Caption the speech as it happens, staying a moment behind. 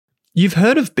You've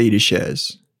heard of beta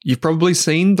shares. You've probably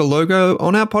seen the logo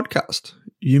on our podcast.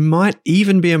 You might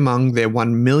even be among their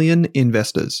 1 million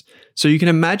investors. So you can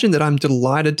imagine that I'm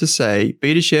delighted to say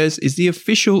Beta Shares is the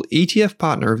official ETF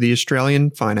partner of the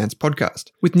Australian Finance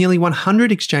Podcast. With nearly 100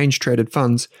 exchange-traded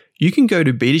funds, you can go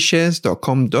to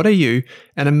betashares.com.au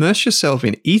and immerse yourself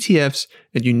in ETFs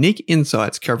and unique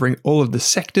insights covering all of the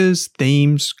sectors,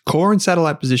 themes, core and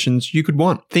satellite positions you could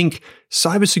want. Think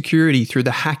cybersecurity through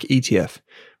the Hack ETF,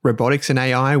 robotics and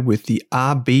AI with the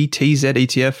RBTZ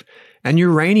ETF, and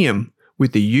uranium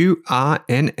with the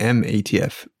URNM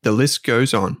ETF. The list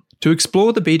goes on. To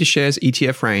explore the BetaShares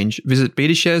ETF range, visit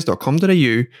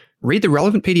betashares.com.au, read the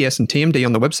relevant PDS and TMD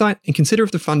on the website, and consider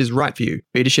if the fund is right for you.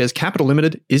 BetaShares Capital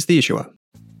Limited is the issuer.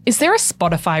 Is there a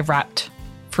Spotify Wrapped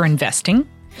for investing?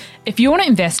 If you want to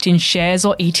invest in shares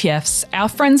or ETFs, our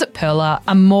friends at Pearler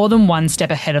are more than one step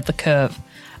ahead of the curve.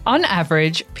 On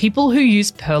average, people who use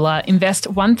Pearler invest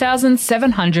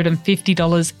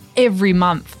 $1,750 every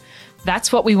month.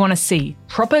 That's what we want to see,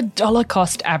 proper dollar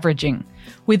cost averaging.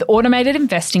 With automated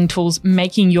investing tools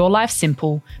making your life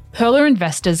simple, Pearler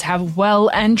investors have well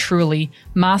and truly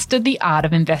mastered the art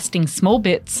of investing small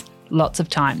bits, lots of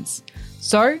times.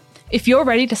 So, if you're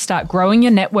ready to start growing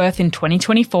your net worth in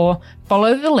 2024,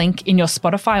 follow the link in your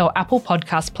Spotify or Apple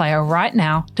podcast player right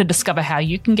now to discover how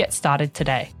you can get started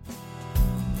today.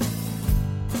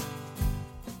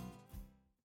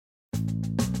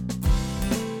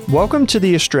 Welcome to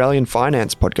the Australian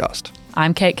Finance Podcast.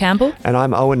 I'm Kate Campbell. And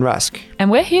I'm Owen Rask. And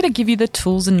we're here to give you the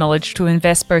tools and knowledge to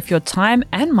invest both your time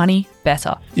and money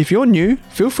better. If you're new,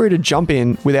 feel free to jump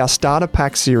in with our Starter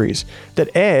Pack series that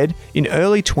aired in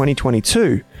early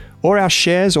 2022, or our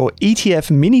Shares or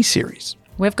ETF mini-series.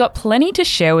 We've got plenty to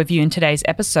share with you in today's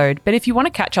episode, but if you want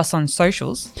to catch us on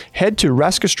socials, head to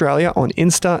Rask Australia on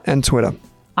Insta and Twitter.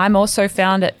 I'm also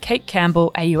found at Kate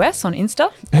Campbell AUS on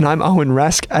Insta. And I'm Owen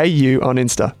Rask AU on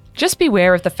Insta. Just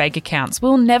beware of the fake accounts.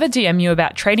 We'll never DM you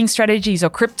about trading strategies or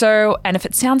crypto, and if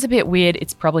it sounds a bit weird,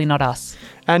 it's probably not us.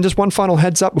 And just one final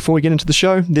heads up before we get into the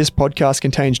show, this podcast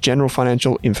contains general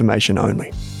financial information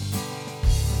only.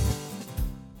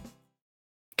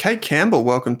 Kate Campbell,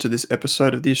 welcome to this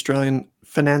episode of the Australian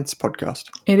Finance Podcast.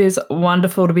 It is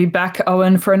wonderful to be back,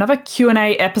 Owen, for another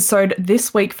Q&A episode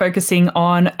this week focusing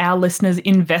on our listeners'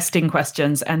 investing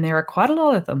questions, and there are quite a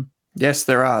lot of them. Yes,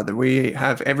 there are. We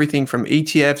have everything from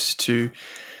ETFs to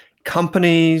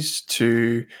companies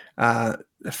to a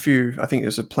few, I think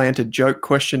there's a planted joke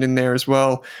question in there as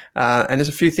well. And there's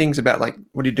a few things about like,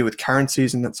 what do you do with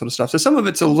currencies and that sort of stuff. So some of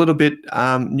it's a little bit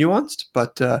nuanced,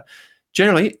 but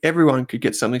generally everyone could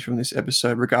get something from this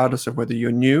episode, regardless of whether you're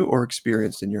new or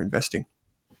experienced in your investing.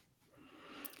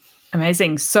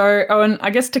 Amazing. So, Owen, I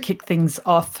guess to kick things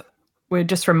off, we're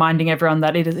just reminding everyone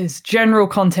that it is general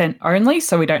content only,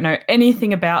 so we don't know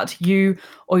anything about you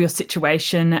or your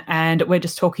situation, and we're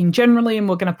just talking generally, and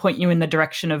we're going to point you in the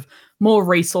direction of more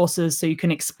resources so you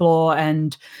can explore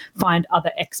and find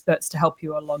other experts to help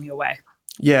you along your way.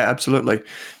 Yeah, absolutely.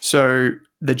 So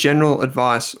the general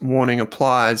advice warning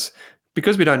applies.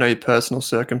 Because we don't know your personal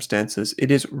circumstances,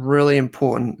 it is really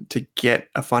important to get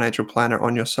a financial planner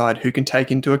on your side who can take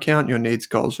into account your needs,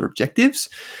 goals, or objectives.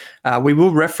 We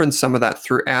will reference some of that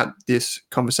throughout this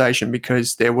conversation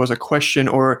because there was a question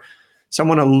or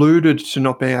someone alluded to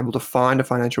not being able to find a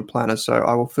financial planner. So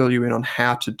I will fill you in on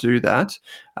how to do that.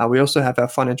 We also have our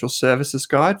financial services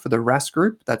guide for the RAS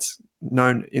group. That's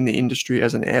known in the industry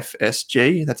as an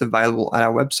FSG. That's available at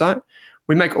our website.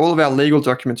 We make all of our legal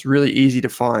documents really easy to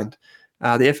find.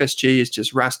 The FSG is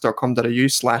just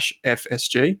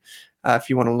ras.com.au/FSG. If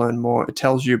you want to learn more, it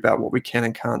tells you about what we can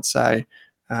and can't say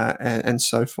and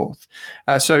so forth.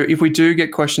 So if we do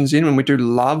get questions in, and we do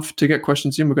love to get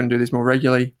questions in, we're going to do this more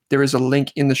regularly. There is a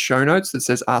link in the show notes that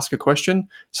says ask a question.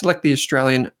 Select the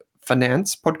Australian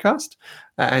Finance Podcast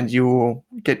and you will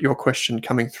get your question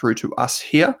coming through to us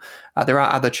here. There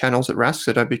are other channels at Rask,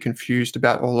 so don't be confused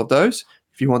about all of those.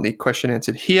 If you want the question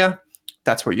answered here,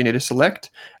 that's what you need to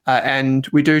select. And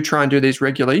we do try and do these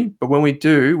regularly, but when we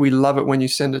do, we love it when you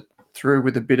send it through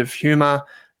with a bit of humor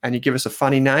and you give us a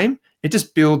funny name. It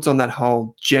just builds on that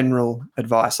whole general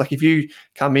advice. Like if you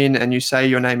come in and you say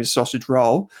your name is Sausage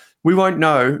Roll, we won't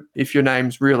know if your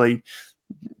name's really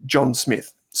John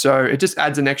Smith. So it just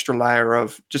adds an extra layer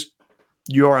of just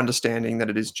your understanding that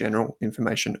it is general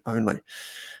information only.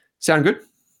 Sound good?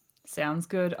 Sounds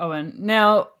good, Owen.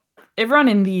 Now, everyone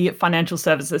in the financial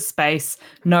services space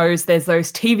knows there's those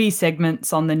TV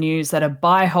segments on the news that are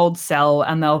buy, hold, sell,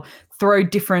 and they'll throw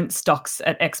different stocks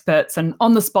at experts, and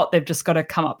on the spot, they've just got to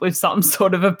come up with some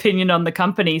sort of opinion on the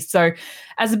company. So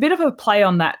as a bit of a play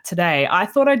on that today, I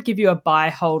thought I'd give you a buy,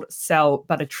 hold, sell,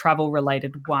 but a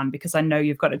travel-related one, because I know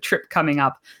you've got a trip coming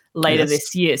up later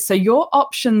this year. So your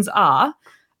options are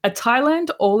a Thailand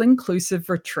all-inclusive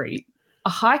retreat, a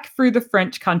hike through the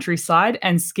French countryside,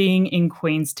 and skiing in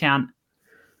Queenstown.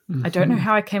 I don't know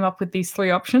how I came up with these three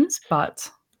options, but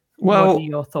what are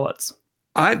your thoughts?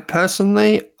 I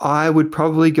would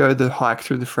probably go the hike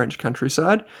through the French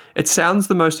countryside. It sounds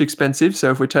the most expensive,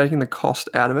 so if we're taking the cost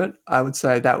out of it, I would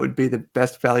say that would be the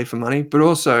best value for money. But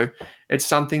also, it's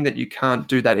something that you can't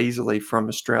do that easily from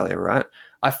Australia, right?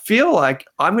 I feel like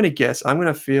I'm going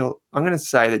to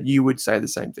say that you would say the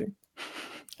same thing.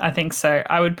 I think so.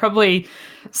 I would probably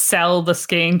sell the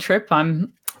skiing trip.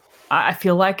 I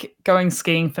feel like going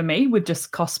skiing for me would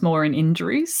just cost more in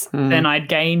injuries than I'd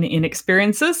gain in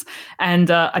experiences.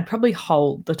 And I'd probably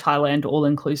hold the Thailand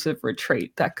all-inclusive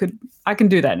retreat. I can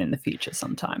do that in the future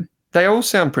sometime. They all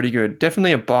sound pretty good.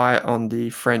 Definitely a buy on the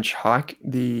French hike.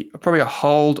 Probably a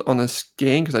hold on the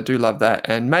skiing, because I do love that.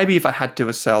 And maybe if I had to,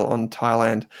 a sell on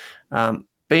Thailand.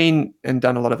 Been and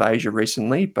done a lot of Asia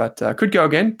recently, but could go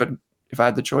again. But if I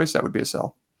had the choice, that would be a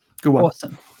sell. Good one.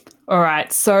 Awesome. All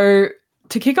right. So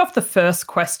to kick off the first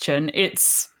question,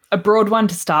 it's a broad one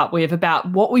to start with about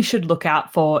what we should look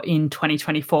out for in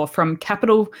 2024 from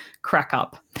Capital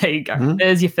Crackup. There you go. Mm-hmm.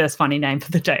 There's your first funny name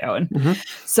for the day, Owen. Mm-hmm.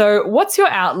 So what's your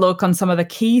outlook on some of the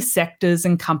key sectors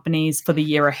and companies for the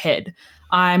year ahead?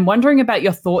 I'm wondering about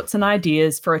your thoughts and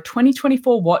ideas for a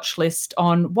 2024 watch list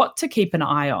on what to keep an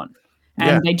eye on.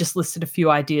 And they just listed a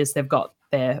few ideas they've got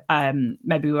there.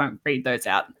 Maybe we won't read those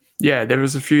out. Yeah, there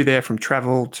was a few there, from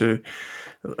travel to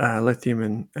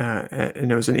lithium, and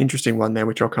there was an interesting one there,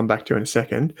 which I'll come back to in a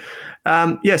second.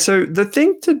 So the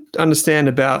thing to understand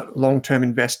about long-term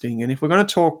investing, and if we're going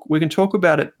to talk, we can talk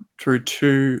about it through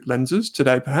two lenses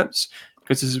today, perhaps,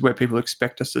 because this is where people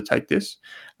expect us to take this.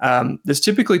 There's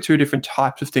typically two different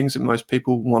types of things that most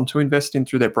people want to invest in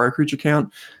through their brokerage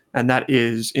account, and that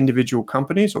is individual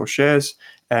companies or shares,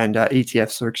 and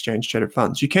ETFs or exchange-traded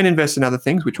funds. You can invest in other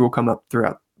things, which will come up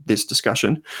throughout this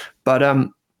discussion, but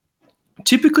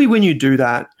typically when you do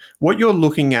that, what you're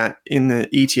looking at in the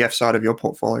ETF side of your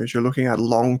portfolio is you're looking at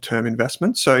long-term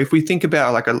investments. So if we think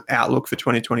about like an outlook for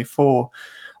 2024,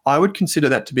 I would consider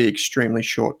that to be extremely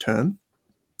short-term.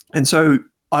 And so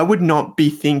I would not be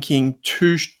thinking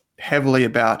too heavily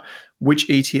about which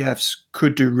ETFs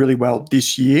could do really well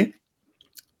this year.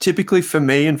 Typically for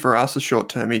me and for us, a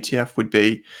short-term ETF would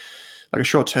be, like a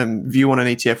short-term view on an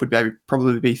ETF would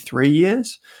probably be 3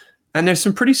 years. And there's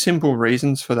some pretty simple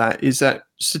reasons for that, is that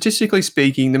statistically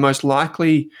speaking, the most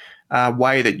likely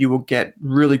way that you will get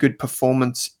really good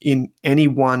performance in any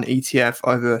one ETF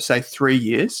over, say, 3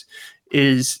 years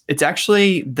is it's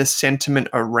actually the sentiment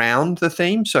around the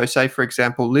theme. So say, for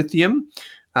example, lithium.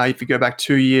 If you go back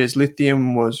 2 years,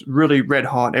 lithium was really red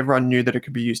hot. Everyone knew that it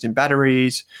could be used in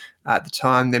batteries. At the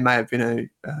time, there may have been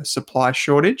a supply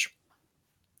shortage.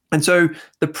 And so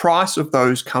the price of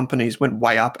those companies went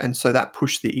way up, and so that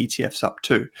pushed the ETFs up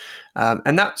too.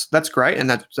 And that's great, and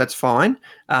that's fine.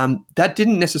 That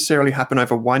didn't necessarily happen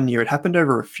over 1 year. It happened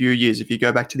over a few years. If you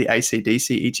go back to the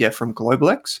ACDC ETF from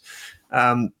GlobalX,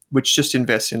 which just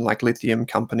invests in like lithium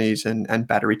companies and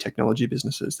battery technology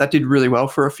businesses, that did really well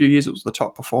for a few years. It was the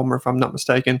top performer, if I'm not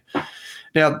mistaken.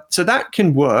 Now, so that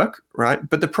can work, right?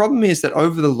 But the problem is that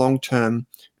over the long term,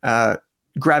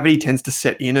 gravity tends to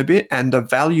set in a bit and the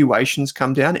valuations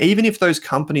come down. Even if those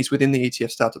companies within the ETF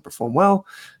start to perform well,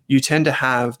 you tend to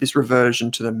have this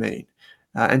reversion to the mean.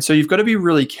 And so you've got to be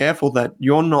really careful that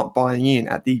you're not buying in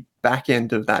at the back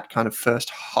end of that kind of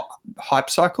first hype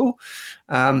cycle.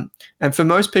 And for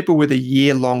most people with a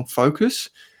year-long focus,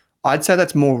 I'd say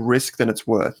that's more risk than it's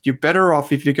worth. You're better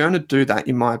off, if you're going to do that,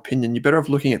 in my opinion, you're better off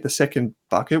looking at the second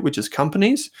bucket, which is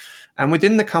companies. And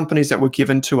within the companies that were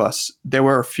given to us, there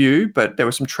were a few, but there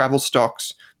were some travel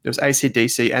stocks, there was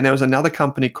ACDC, and there was another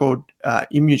company called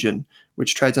Imugen,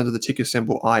 which trades under the ticker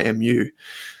symbol IMU.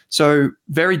 So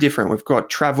very different. We've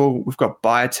got travel, we've got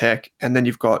biotech, and then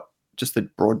you've got just the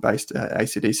broad-based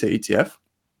ACDC ETF.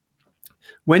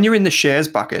 When you're in the shares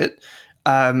bucket,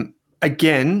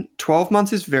 again, 12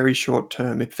 months is very short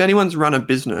term. If anyone's run a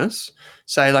business,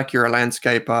 say like you're a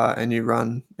landscaper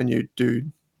and you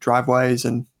do driveways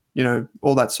and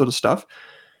all that sort of stuff,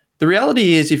 the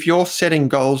reality is if you're setting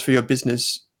goals for your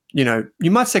business,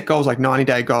 you might set goals like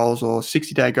 90-day goals or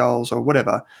 60-day goals or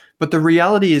whatever, but the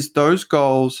reality is those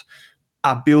goals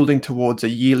are building towards a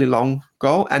yearly long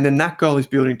goal, and then that goal is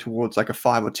building towards like a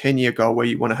 5 or 10 year goal where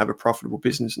you want to have a profitable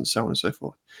business and so on and so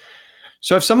forth.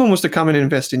 So if someone was to come and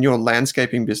invest in your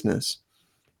landscaping business,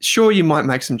 sure, you might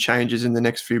make some changes in the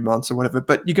next few months or whatever,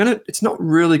 but it's not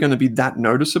really going to be that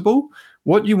noticeable.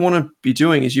 What you want to be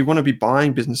doing is you want to be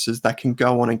buying businesses that can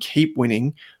go on and keep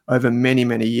winning over many,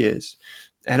 many years.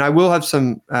 And I will have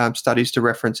some studies to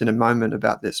reference in a moment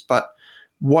about this. But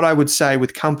what I would say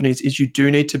with companies is you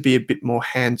do need to be a bit more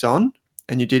hands-on,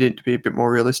 and you do need to be a bit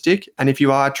more realistic. And if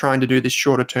you are trying to do this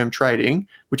shorter term trading,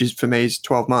 which is for me is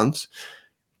 12 months,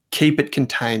 keep it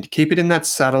contained. Keep it in that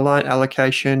satellite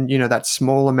allocation, that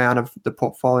small amount of the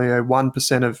portfolio,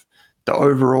 1% of the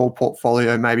overall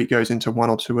portfolio maybe goes into one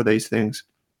or two of these things.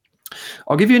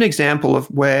 I'll give you an example of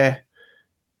where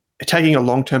taking a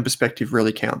long-term perspective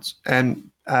really counts. And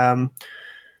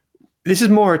this is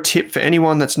more a tip for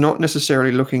anyone that's not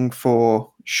necessarily looking for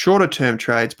shorter-term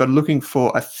trades, but looking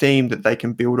for a theme that they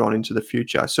can build on into the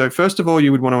future. So first of all,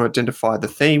 you would want to identify the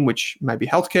theme, which may be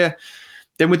healthcare.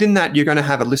 Then within that, you're going to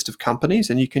have a list of companies,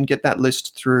 and you can get that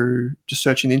list through just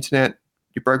searching the internet,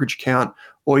 your brokerage account,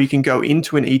 or you can go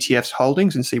into an ETF's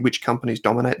holdings and see which companies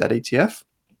dominate that ETF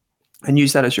and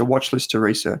use that as your watch list to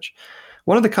research.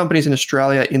 One of the companies in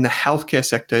Australia in the healthcare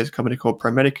sector is a company called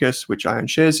Pro Medicus, which I own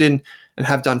shares in and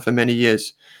have done for many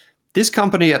years. This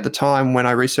company at the time when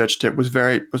I researched it was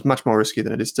much more risky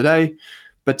than it is today.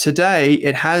 But today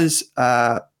it has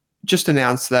just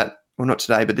announced that, well, not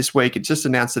today, but this week, it just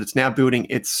announced that it's now building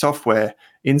its software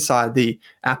inside the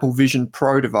Apple Vision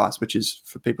Pro device, which is,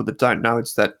 for people that don't know,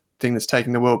 it's that thing that's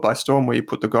taking the world by storm where you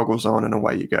put the goggles on and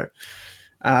away you go.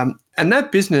 And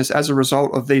that business, as a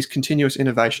result of these continuous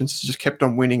innovations, has just kept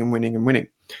on winning and winning and winning.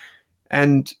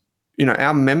 And,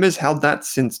 our members held that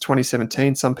since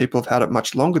 2017. Some people have had it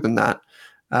much longer than that.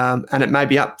 And it may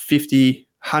be up 50,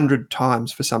 100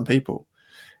 times for some people.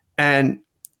 And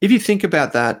if you think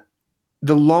about that,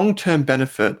 the long-term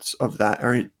benefits of that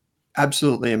are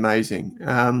absolutely amazing.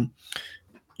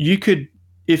 You could,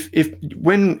 if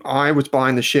when I was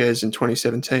buying the shares in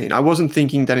 2017, I wasn't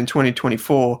thinking that in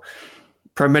 2024,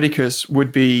 Pro Medicus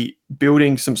would be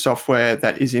building some software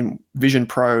that is in Vision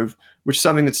Pro, which is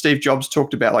something that Steve Jobs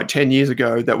talked about like 10 years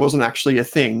ago that wasn't actually a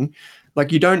thing.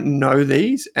 Like, you don't know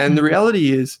these. And the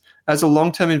reality is, as a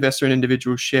long-term investor in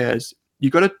individual shares, you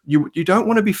don't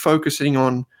want to be focusing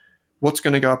on what's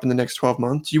going to go up in the next 12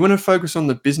 months. You want to focus on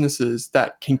the businesses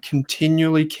that can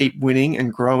continually keep winning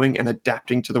and growing and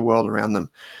adapting to the world around them.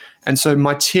 And so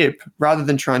my tip, rather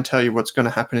than try and tell you what's going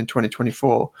to happen in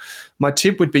 2024, my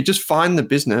tip would be just find the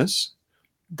business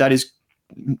that is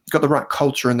got the right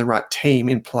culture and the right team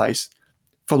in place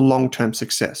for long-term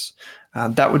success.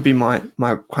 That would be my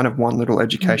kind of one little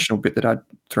educational bit that I'd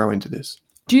throw into this.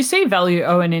 Do you see value,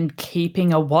 Owen, in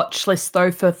keeping a watch list,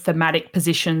 though, for thematic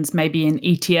positions, maybe in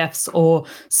ETFs or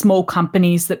small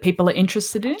companies that people are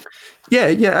interested in?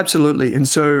 Yeah, absolutely. And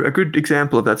so a good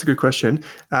example of that's a good question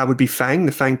would be FANG,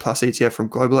 the FANG Plus ETF from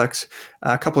GlobalX.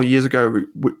 A couple of years ago,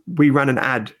 we ran an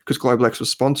ad because GlobalX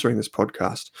was sponsoring this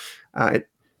podcast.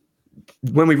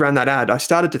 When we ran that ad, I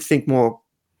started to think more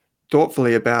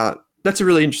thoughtfully about, that's a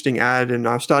really interesting ad, and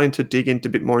I was starting to dig into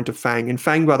a bit more into FANG. And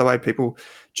FANG, by the way, people,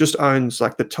 just owns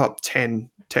like the top 10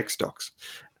 tech stocks.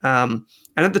 And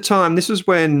at the time, this was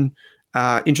when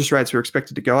interest rates were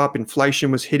expected to go up,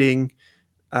 inflation was hitting,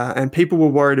 and people were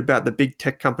worried about the big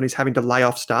tech companies having to lay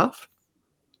off staff.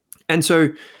 And so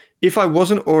if I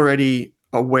wasn't already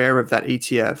aware of that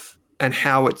ETF and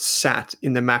how it sat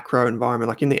in the macro environment,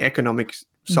 like in the economic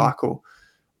cycle,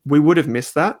 we would have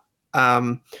missed that.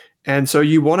 And so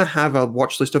you want to have a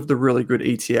watch list of the really good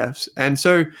ETFs. And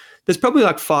so there's probably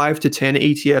like 5 to 10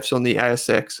 ETFs on the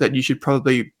ASX that you should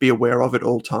probably be aware of at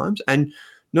all times. And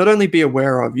not only be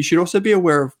aware of, you should also be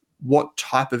aware of what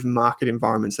type of market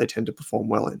environments they tend to perform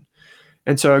well in.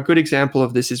 And so a good example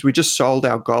of this is we just sold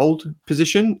our gold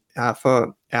position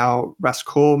for our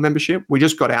Rascore membership. We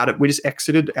just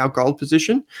exited our gold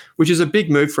position, which is a big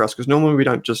move for us because normally we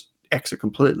don't just exit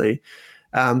completely.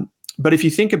 But if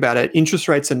you think about it, interest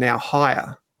rates are now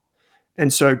higher.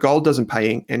 And so gold doesn't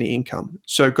pay any income.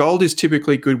 So gold is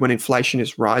typically good when inflation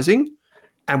is rising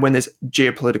and when there's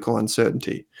geopolitical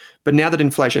uncertainty. But now that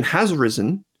inflation has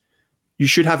risen, you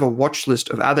should have a watch list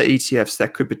of other ETFs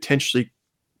that could potentially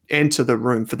enter the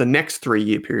room for the next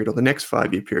 3-year period or the next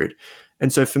 5-year period.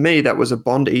 And so for me, that was a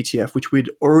bond ETF, which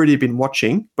we'd already been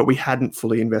watching, but we hadn't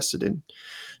fully invested in.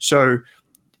 So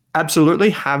absolutely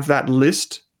have that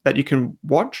list that you can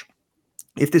watch.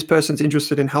 If this person's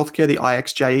interested in healthcare, the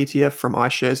IXJ ETF from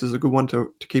iShares is a good one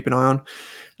to keep an eye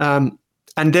on.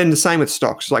 And then the same with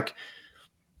stocks. Like,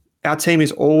 our team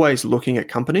is always looking at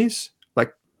companies.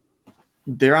 Like,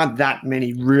 there aren't that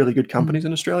many really good companies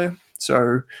in Australia.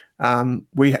 So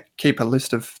we keep a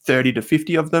list of 30 to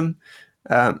 50 of them.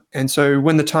 And so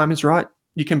when the time is right,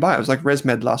 you can buy it. It was like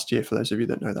ResMed last year, for those of you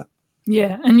that know that.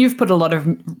 Yeah, and you've put a lot of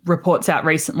reports out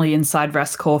recently inside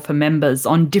RASCore for members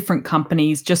on different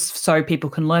companies, just so people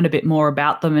can learn a bit more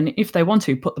about them, and if they want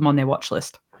to, put them on their watch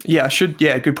list. Yeah,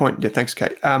 good point. Yeah, thanks,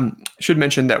 Kate. Should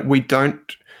mention that we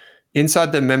don't,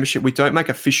 inside the membership, we don't make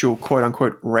official quote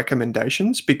unquote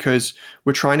recommendations because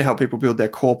we're trying to help people build their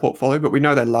core portfolio, but we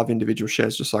know they love individual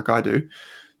shares just like I do.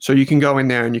 So you can go in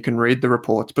there and you can read the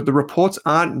reports, but the reports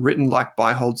aren't written like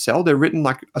buy, hold, sell. They're written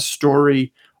like a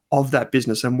story of that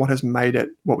business and what has made it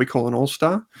what we call an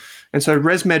all-star. And so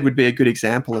ResMed would be a good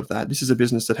example of that. This is a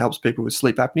business that helps people with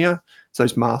sleep apnea. It's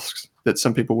those masks that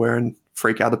some people wear and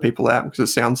freak other people out because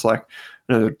it sounds like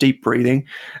deep breathing.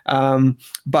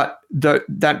 But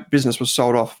that business was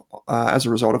sold off as a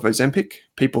result of Ozempic.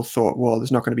 People thought, well, there's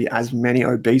not going to be as many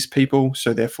obese people,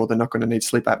 so therefore they're not going to need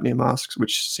sleep apnea masks,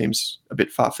 which seems a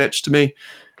bit far-fetched to me.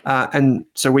 And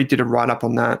so we did a write-up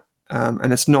on that.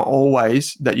 And it's not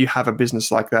always that you have a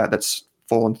business like that that's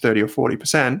fallen 30 or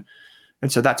 40%.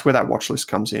 And so that's where that watch list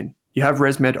comes in. You have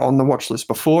ResMed on the watch list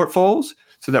before it falls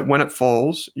so that when it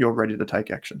falls, you're ready to take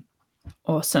action.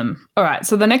 Awesome. All right.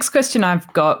 So the next question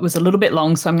I've got was a little bit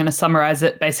long, so I'm going to summarize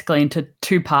it basically into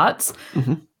two parts.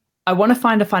 Mm-hmm. I want to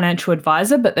find a financial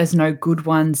advisor, but there's no good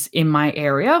ones in my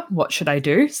area. What should I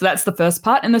do? So that's the first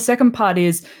part. And the second part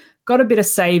is got a bit of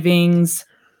savings,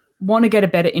 want to get a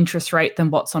better interest rate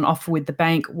than what's on offer with the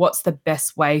bank. What's the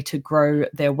best way to grow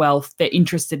their wealth? They're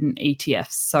interested in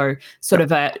ETFs. So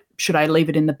should I leave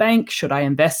it in the bank? Should I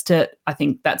invest it? I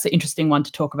think that's an interesting one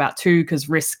to talk about too, because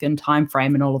risk and time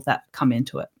frame and all of that come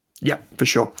into it. Yeah, for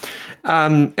sure.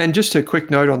 And just a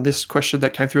quick note on this question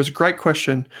that came through. It's a great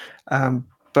question.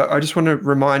 But I just want to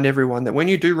remind everyone that when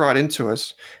you do write into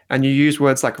us and you use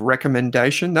words like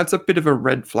recommendation, that's a bit of a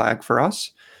red flag for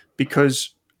us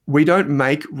because we don't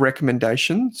make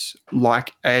recommendations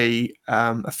like a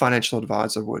financial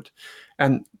advisor would.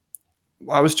 And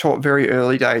I was taught very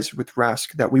early days with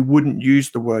Rask that we wouldn't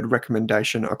use the word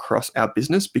recommendation across our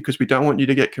business because we don't want you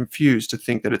to get confused to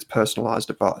think that it's personalized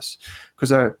advice.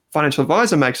 Because a financial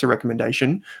advisor makes a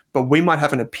recommendation, but we might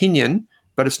have an opinion,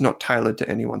 but it's not tailored to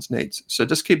anyone's needs. So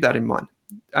just keep that in mind.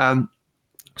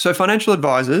 So financial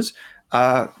advisors,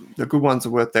 the good ones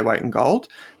are worth their weight in gold.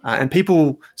 And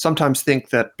people sometimes think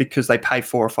that because they pay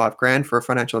 $4,000 or $5,000 for a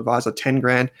financial advisor,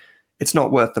 $10,000, it's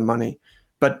not worth the money.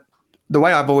 But the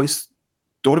way I've always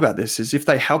thought about this is if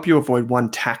they help you avoid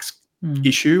one tax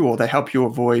issue or they help you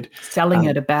avoid selling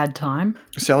at a bad time,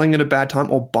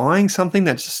 or buying something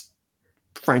that's just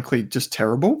frankly just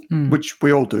terrible, which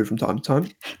we all do from time to time.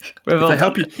 If they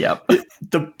help you, yep.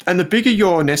 And the bigger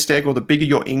your nest egg or the bigger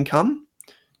your income,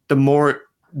 the more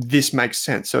this makes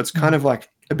sense. So it's kind of like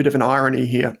a bit of an irony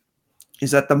here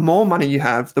is that the more money you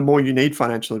have, the more you need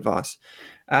financial advice.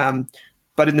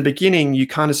 But in the beginning, you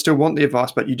kind of still want the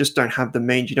advice, but you just don't have the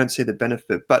means. You don't see the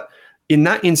benefit. But in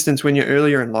that instance, when you're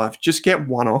earlier in life, just get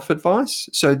one-off advice.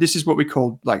 So this is what we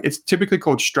call, it's typically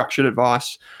called structured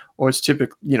advice, or it's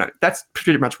typically, that's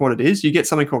pretty much what it is. You get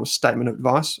something called a statement of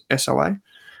advice, SOA.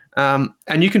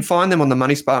 And you can find them on the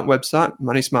MoneySmart website,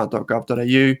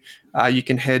 moneysmart.gov.au. You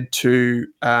can head to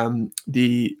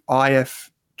the IFAA,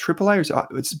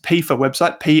 it's PIFA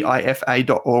website,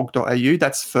 pifa.org.au.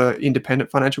 That's for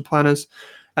independent financial planners.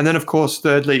 And then, of course,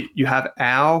 thirdly, you have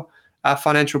our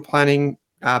financial planning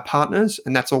partners,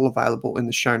 and that's all available in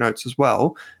the show notes as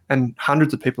well. And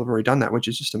hundreds of people have already done that, which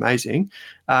is just amazing.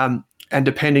 And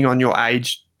depending on your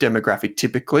age demographic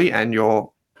typically and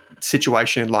your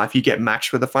situation in life, you get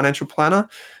matched with a financial planner.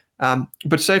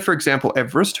 But say, for example,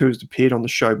 Everest, who has appeared on the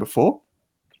show before,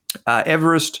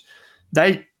 Everest,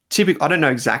 they typically, I don't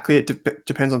know exactly, it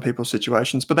depends on people's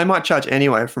situations, but they might charge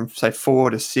anywhere from say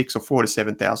 $4,000 to $6,000 or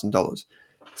 $4,000 to $7,000.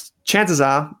 Chances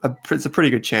are, it's a pretty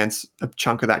good chance a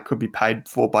chunk of that could be paid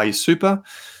for by your super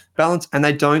balance, and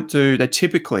they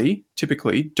typically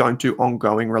don't do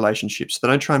ongoing relationships. They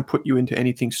don't try and put you into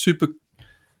anything super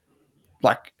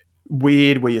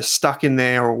weird where you're stuck in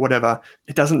there or whatever.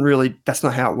 That's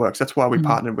not how it works. That's why we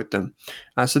partnered with them.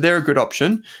 So they're a good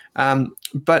option.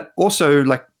 But also,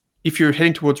 if you're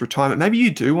heading towards retirement, maybe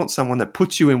you do want someone that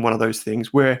puts you in one of those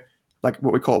things where,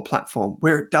 what we call a platform,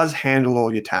 where it does handle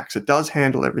all your tax. It does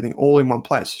handle everything all in one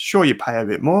place. Sure, you pay a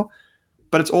bit more,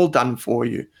 but it's all done for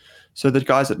you. So the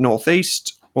guys at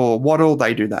Northeast or Waddle,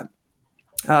 they do that.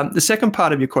 The second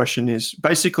part of your question is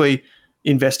basically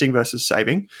investing versus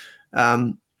saving.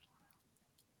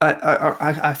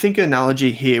 I think an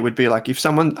analogy here would be if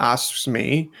someone asks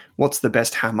me, what's the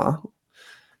best hammer?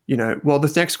 Well,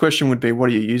 the next question would be, what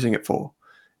are you using it for?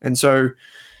 And so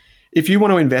if you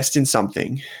want to invest in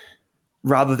something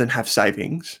rather than have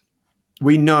savings,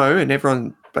 we know, and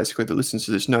everyone basically that listens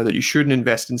to this know that you shouldn't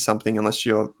invest in something unless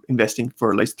you're investing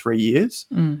for at least 3 years.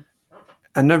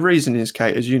 And the reason is,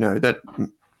 Kate, as you know, that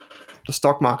the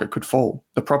stock market could fall,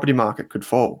 the property market could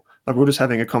fall. Like we're just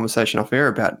having a conversation off air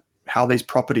about how these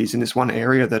properties in this one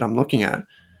area that I'm looking at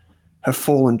have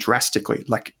fallen drastically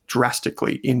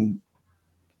in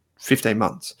 15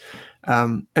 months.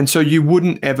 And so you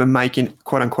wouldn't ever make an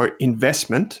quote unquote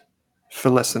investment for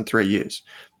less than 3 years.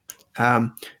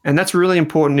 And that's really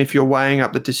important if you're weighing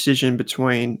up the decision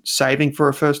between saving for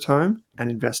a first home and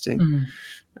investing.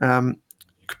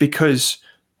 Because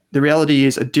the reality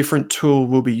is a different tool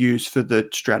will be used for the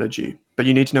strategy, but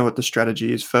you need to know what the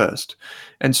strategy is first.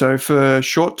 And so for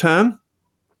short-term,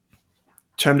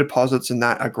 term deposits and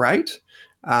that are great.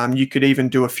 You could even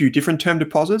do a few different term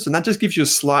deposits, and that just gives you a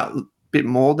slight bit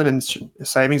more than in a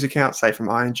savings account, say from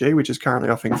ING, which is currently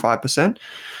offering 5%.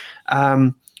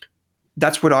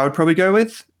 That's what I would probably go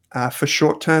with for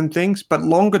short-term things. But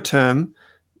longer term,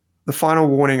 the final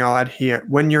warning I'll add here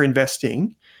when you're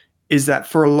investing is that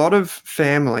for a lot of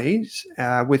families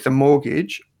with a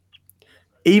mortgage,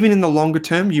 even in the longer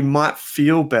term, you might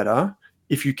feel better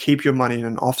if you keep your money in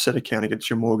an offset account against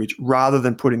your mortgage rather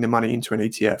than putting the money into an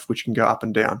ETF, which can go up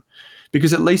and down.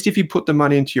 Because at least if you put the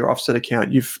money into your offset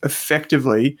account, you've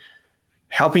effectively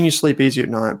helping you sleep easier at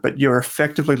night, but you're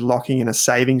effectively locking in a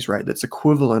savings rate that's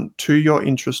equivalent to your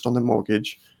interest on the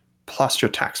mortgage plus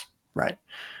your tax rate.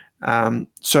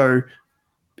 So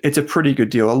it's a pretty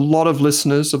good deal. A lot of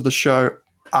listeners of the show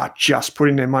are just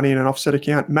putting their money in an offset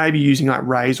account, maybe using like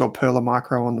Raise or Perla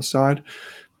Micro on the side.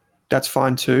 That's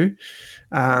fine too.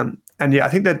 And yeah, I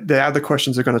think that the other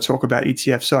questions are going to talk about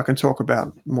ETFs, so I can talk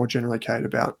about more generally, Kate,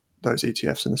 about those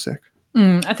ETFs in a sec.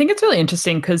 I think it's really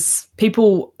interesting because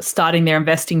people starting their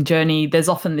investing journey, there's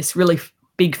often this really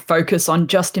big focus on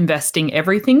just investing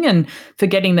everything and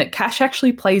forgetting that cash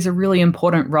actually plays a really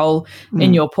important role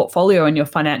in your portfolio and your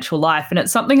financial life. And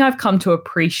it's something I've come to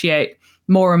appreciate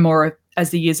more and more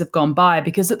as the years have gone by,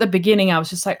 because at the beginning I was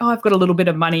just like, oh, I've got a little bit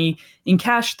of money in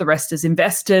cash, the rest is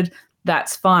invested.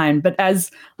 That's fine. But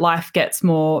as life gets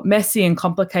more messy and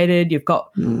complicated, you've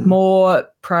got more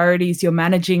priorities you're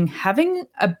managing, having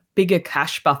a bigger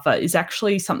cash buffer is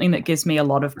actually something that gives me a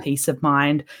lot of peace of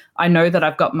mind. I know that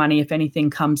I've got money if anything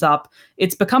comes up.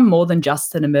 It's become more than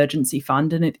just an emergency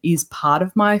fund, and it is part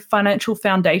of my financial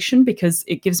foundation because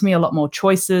it gives me a lot more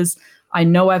choices. I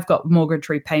know I've got mortgage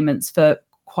repayments for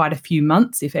quite a few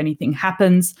months if anything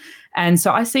happens. And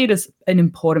so I see it as an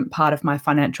important part of my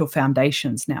financial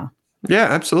foundations now. Yeah,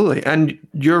 absolutely. And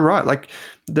you're right. Like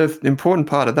the important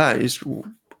part of that is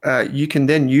you can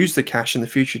then use the cash in the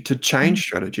future to change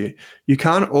strategy. You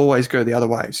can't always go the other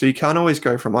way. So you can't always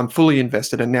go from I'm fully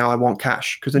invested and now I want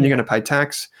cash, because then you're going to pay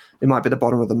tax. It might be the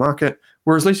bottom of the market.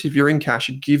 Whereas at least if you're in cash,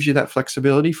 it gives you that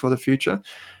flexibility for the future.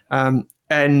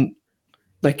 And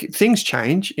like things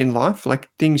change in life, like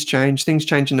things change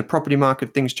in the property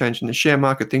market, things change in the share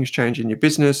market, things change in your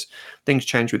business, things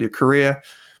change with your career.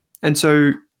 And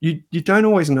so you don't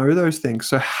always know those things.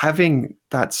 So having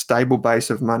that stable base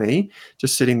of money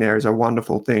just sitting there is a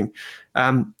wonderful thing.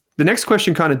 The next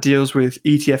question kind of deals with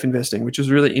ETF investing, which is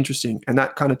really interesting. And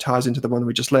that kind of ties into the one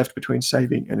we just left between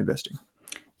saving and investing.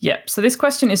 Yep. So this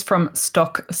question is from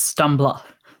Stock Stumbler.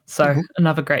 So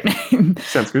another great name.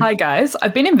 Sounds good. Hi, guys.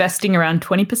 I've been investing around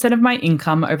 20% of my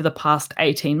income over the past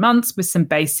 18 months with some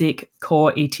basic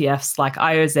core ETFs like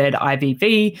IOZ,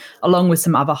 IVV, along with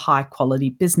some other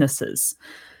high-quality businesses.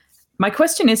 My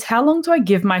question is, how long do I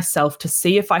give myself to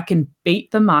see if I can beat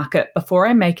the market before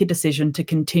I make a decision to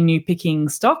continue picking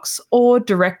stocks or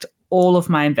direct all of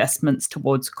my investments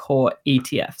towards core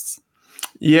ETFs?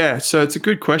 Yeah, so it's a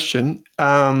good question.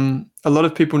 A lot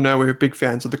of people know we're big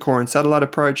fans of the core and satellite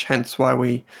approach, hence why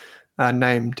we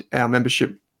named our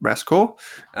membership RASCore.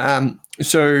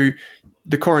 So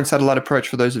the core and satellite approach,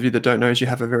 for those of you that don't know, is you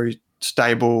have a very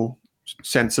stable,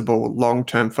 sensible,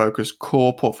 long-term focused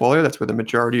core portfolio. That's where the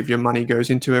majority of your money goes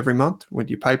into every month with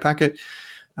your pay packet.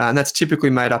 And that's typically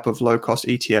made up of low-cost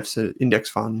ETFs, index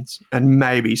funds, and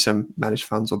maybe some managed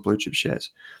funds or blue chip shares.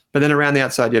 But then around the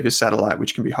outside, you have your satellite,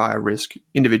 which can be higher risk,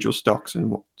 individual stocks,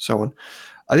 and so on.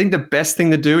 I think the best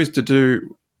thing to do is to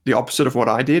do the opposite of what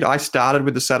I did. I started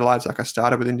with the satellites, like I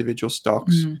started with individual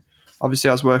stocks. Obviously,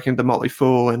 I was working at the Motley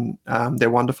Fool, and they're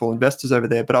wonderful investors over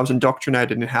there, but I was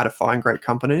indoctrinated in how to find great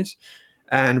companies.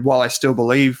 And while I still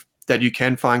believe that you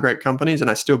can find great companies, and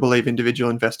I still believe individual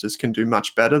investors can do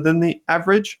much better than the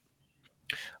average,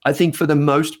 I think for the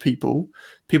most people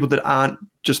that aren't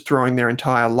just throwing their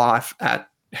entire life at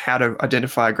how to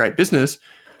identify a great business,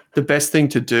 the best thing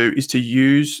to do is to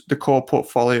use the core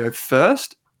portfolio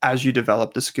first as you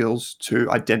develop the skills to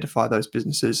identify those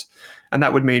businesses. And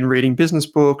that would mean reading business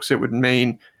books. It would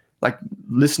mean like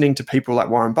listening to people like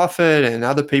Warren Buffett and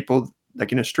other people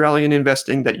like in Australian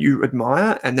investing that you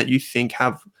admire and that you think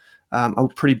have a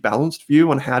pretty balanced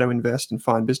view on how to invest and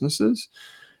find businesses.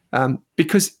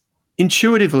 Because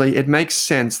intuitively, it makes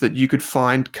sense that you could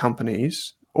find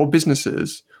companies or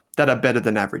businesses that are better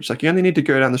than average. Like you only need to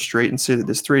go down the street and see that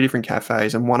there's 3 different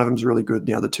cafes and one of them's really good and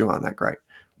the other 2 aren't that great.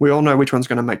 We all know which one's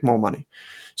going to make more money.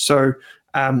 So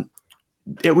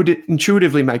it would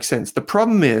intuitively make sense. The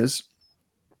problem is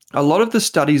a lot of the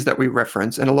studies that we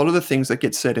reference and a lot of the things that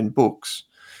get said in books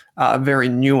are very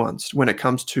nuanced when it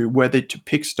comes to whether to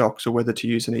pick stocks or whether to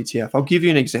use an ETF. I'll give you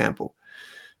an example.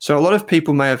 So a lot of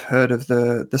people may have heard of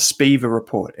the SPIVA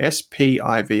report,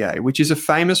 SPIVA, which is a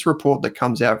famous report that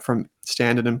comes out from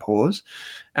Standard & Poor's,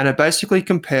 and it basically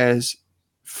compares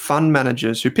fund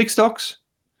managers who pick stocks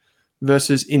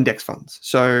versus index funds.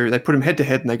 So they put them head to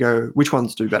head and they go, which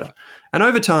ones do better? And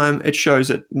over time, it shows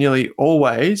that nearly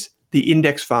always the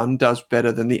index fund does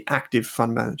better than the active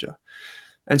fund manager.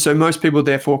 And so most people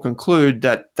therefore conclude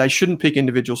that they shouldn't pick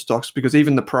individual stocks because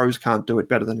even the pros can't do it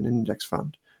better than an index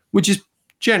fund, which is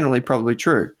generally probably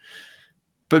true.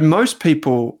 But most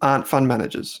people aren't fund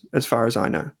managers, as far as I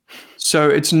know. So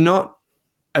it's not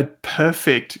a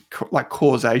perfect like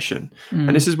causation.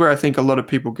 And this is where I think a lot of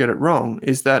people get it wrong,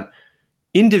 is that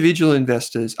individual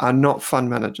investors are not fund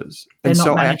managers. They're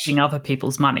not managing other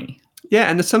people's money. Yeah,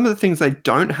 and some of the things they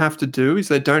don't have to do is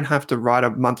they don't have to write a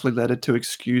monthly letter to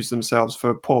excuse themselves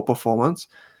for poor performance.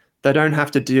 They don't have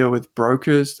to deal with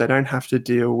brokers. They don't have to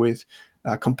deal with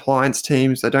compliance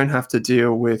teams. They don't have to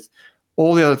deal with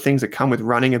all the other things that come with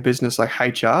running a business like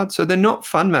HR. So they're not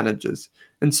fund managers.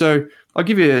 And so I'll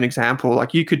give you an example.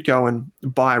 Like you could go and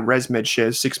buy ResMed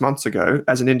shares 6 months ago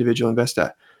as an individual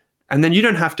investor. And then you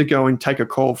don't have to go and take a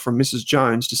call from Mrs.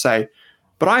 Jones to say,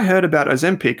 but I heard about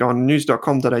Ozempic on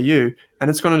news.com.au and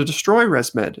it's going to destroy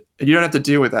ResMed. And you don't have to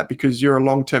deal with that because you're a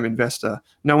long-term investor.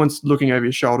 No one's looking over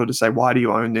your shoulder to say, why do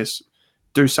you own this?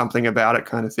 Do something about it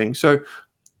kind of thing. So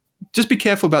just be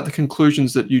careful about the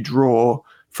conclusions that you draw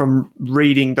from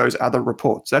reading those other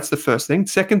reports. That's the first thing.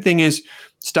 Second thing is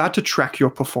start to track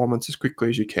your performance as quickly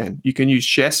as you can. You can use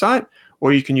ShareSite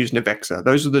or you can use Navexa.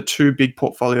 Those are the 2 big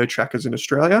portfolio trackers in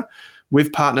Australia.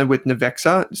 We've partnered with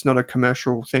Navexa. It's not a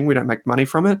commercial thing. We don't make money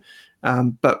from it.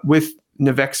 But with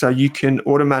Navexa, you can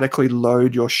automatically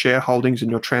load your shareholdings and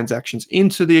your transactions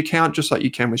into the account, just like you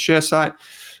can with ShareSite.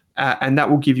 And that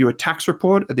will give you a tax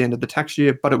report at the end of the tax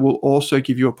year, but it will also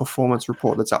give you a performance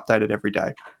report that's updated every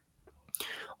day.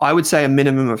 I would say a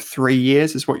minimum of 3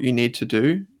 years is what you need to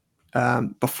do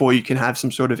before you can have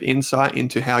some sort of insight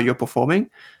into how you're performing.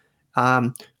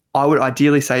 I would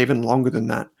ideally say even longer than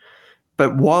that.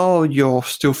 But while you're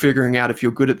still figuring out if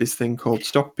you're good at this thing called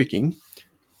stock picking,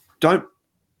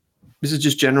 this is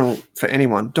just general for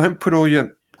anyone, don't put all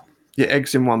your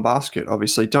eggs in one basket,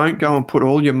 obviously. Don't go and put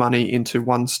all your money into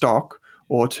one stock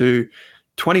or to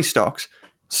 20 stocks.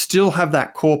 Still have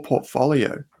that core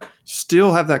portfolio.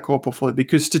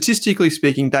 Because statistically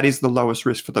speaking, that is the lowest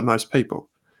risk for the most people.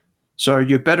 So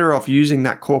you're better off using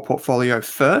that core portfolio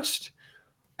first.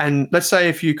 And let's say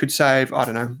if you could save, I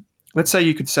don't know, let's say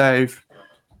you could save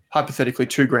hypothetically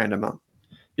 $2,000 a month.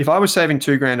 If I was saving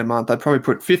 $2,000 a month, I'd probably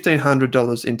put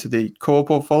 $1,500 into the core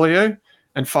portfolio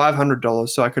and $500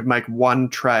 so I could make one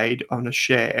trade on a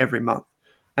share every month.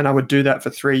 And I would do that for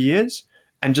 3 years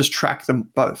and just track them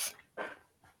both.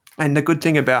 And the good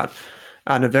thing about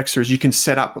Navexa is you can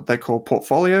set up what they call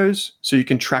portfolios. So you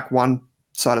can track one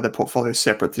side of the portfolio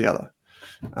separate to the other.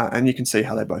 And you can see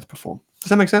how they both perform. Does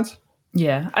that make sense?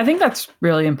 Yeah, I think that's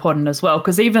really important as well,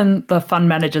 because even the fund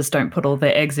managers don't put all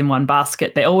their eggs in one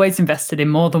basket. They're always invested in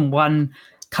more than one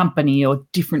company or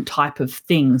different type of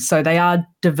things. So they are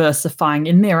diversifying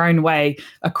in their own way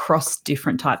across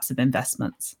different types of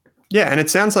investments. Yeah, and it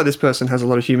sounds like this person has a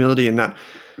lot of humility in that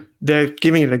they're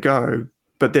giving it a go,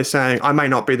 but they're saying, I may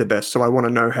not be the best, so I want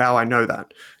to know how I know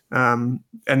that. And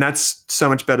that's so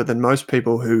much better than most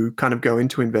people who kind of go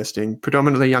into investing,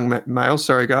 predominantly young males.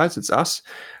 Sorry, guys, it's us.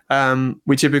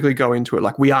 We typically go into it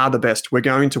like we are the best. We're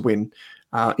going to win.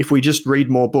 If we just read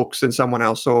more books than someone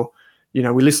else, or we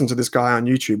listen to this guy on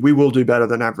YouTube, we will do better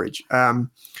than average.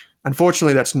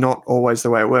 Unfortunately, that's not always the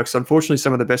way it works. Unfortunately,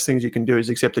 some of the best things you can do is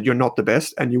accept that you're not the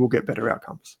best, and you will get better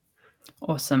outcomes.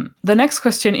 Awesome. The next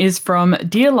question is from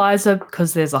Dear Liza,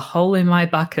 because there's a hole in my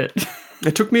bucket.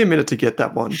 It took me a minute to get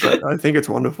that one, but I think it's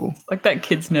wonderful. Like that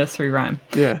kid's nursery rhyme.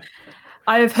 Yeah.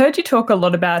 I have heard you talk a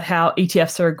lot about how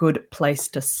ETFs are a good place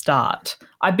to start.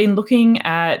 I've been looking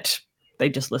at they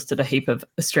just listed a heap of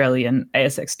Australian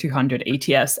ASX 200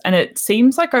 ETFs. And it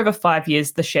seems like over 5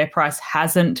 years, the share price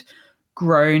hasn't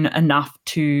grown enough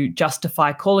to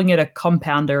justify calling it a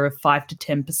compounder of 5 to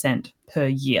 10% per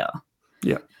year.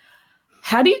 Yeah.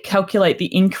 How do you calculate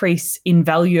the increase in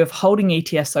value of holding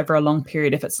ETFs over a long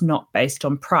period if it's not based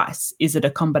on price? Is it a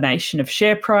combination of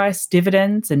share price,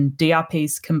 dividends, and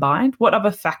DRPs combined? What other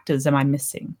factors am I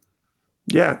missing?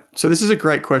 Yeah. So this is a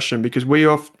great question because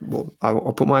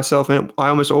I'll put myself in. I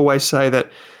almost always say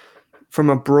that from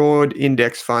a broad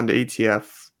index fund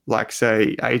ETF, like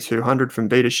say A200 from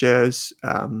Beta Shares,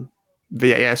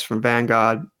 VAS from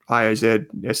Vanguard, IOZ,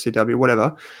 SCW,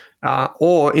 whatever,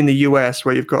 or in the US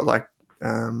where you've got like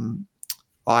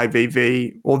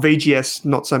IVV or VGS,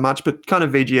 not so much, but kind of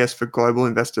VGS for global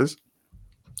investors.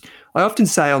 I often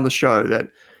say on the show that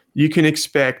you can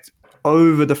expect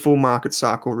over the full market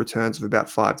cycle returns of about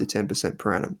 5 to 10%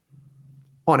 per annum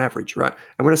on average, right?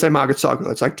 And when I say market cycle,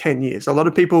 it's like 10 years. A lot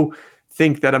of people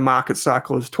think that a market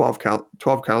cycle is 12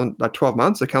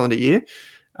 months, a calendar year.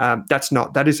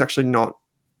 That is actually not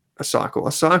a cycle.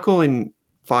 A cycle in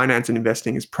finance and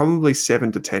investing is probably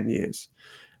 7 to 10 years.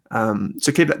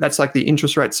 So keep that's like the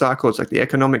interest rate cycle. It's like the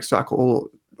economic cycle, all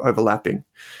overlapping.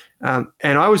 And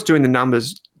I was doing the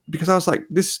numbers because I was like,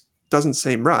 this doesn't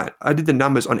seem right. I did the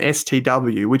numbers on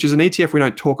STW, which is an ETF we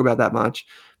don't talk about that much,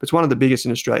 but it's one of the biggest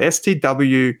in Australia.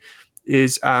 STW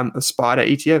is a SPDR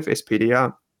ETF,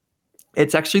 SPDR.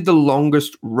 It's actually the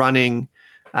longest running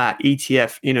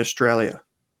ETF in Australia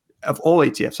of all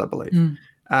ETFs, I believe.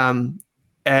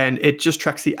 And it just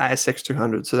tracks the ASX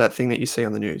 200. So that thing that you see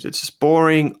on the news, it's just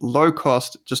boring, low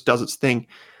cost, just does its thing.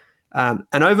 And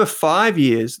over 5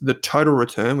 years, the total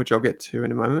return, which I'll get to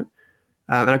in a moment,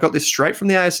 and I got this straight from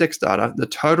the ASX data, the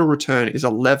total return is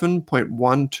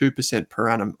 11.12% per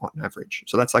annum on average.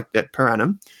 So that's like that per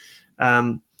annum.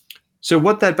 So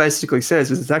what that basically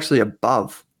says is it's actually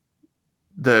above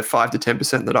the 5 to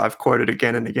 10% that I've quoted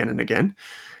again and again and again.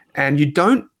 And you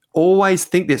don't always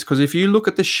think this because if you look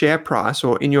at the share price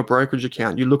or in your brokerage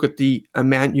account, you look at the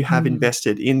amount you have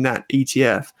invested in that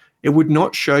ETF, it would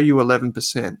not show you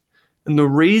 11%. And the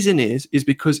reason is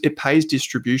because it pays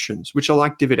distributions, which are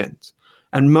like dividends.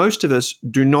 And most of us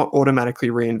do not automatically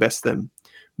reinvest them.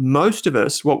 Most of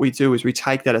us, what we do is we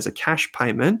take that as a cash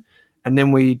payment and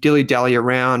then we dilly-dally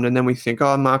around and then we think,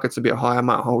 oh, market's a bit high, I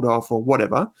might hold off or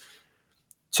whatever.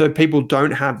 So people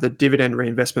don't have the dividend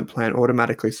reinvestment plan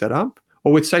automatically set up.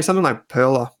 Or with, say, something like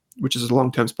Perla, which is a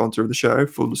long-term sponsor of the show,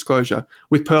 full disclosure.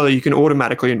 With Perla, you can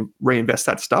automatically reinvest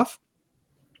that stuff.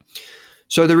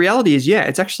 So the reality is, yeah,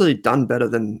 it's actually done better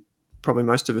than probably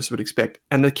most of us would expect.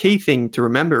 And the key thing to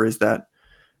remember is that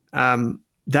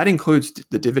that includes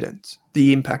the dividends,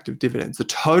 the impact of dividends. The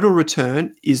total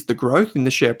return is the growth in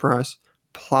the share price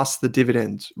plus the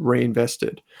dividends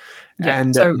reinvested. Yeah.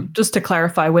 And so just to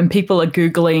clarify, when people are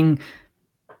Googling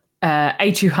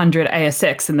A200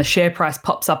 ASX and the share price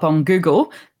pops up on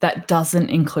Google, that doesn't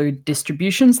include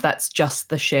distributions. That's just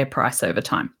the share price over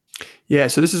time. Yeah.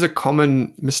 So this is a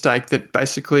common mistake that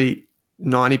basically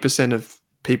 90% of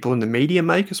people in the media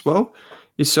make as well.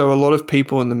 So a lot of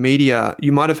people in the media,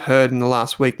 you might have heard in the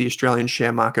last week, the Australian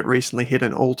share market recently hit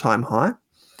an all-time high.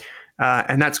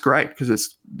 And that's great because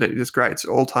it's great. It's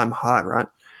all-time high, right?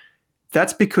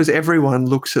 That's because everyone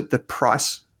looks at the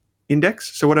price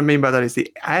index. So what I mean by that is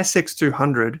the ASX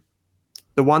 200,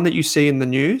 the one that you see in the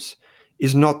news,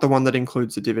 is not the one that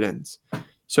includes the dividends.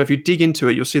 So if you dig into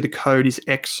it, you'll see the code is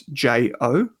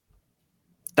XJO.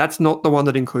 That's not the one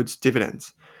that includes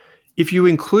dividends. If you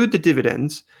include the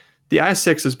dividends, the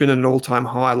ASX has been at an all-time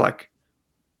high like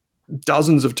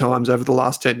dozens of times over the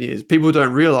last 10 years. People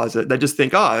don't realize it. They just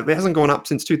think, oh, it hasn't gone up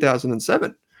since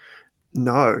 2007.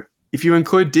 No. If you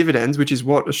include dividends, which is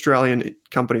what Australian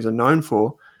companies are known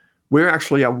for, we're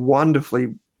actually a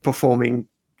wonderfully performing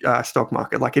stock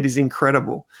market. Like, it is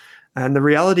incredible. And the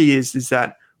reality is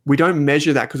that we don't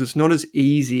measure that because it's not as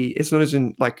easy. It's not as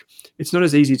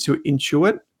easy to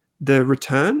intuit the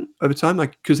return over time,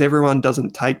 like, because everyone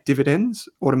doesn't take dividends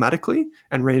automatically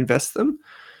and reinvest them.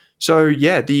 So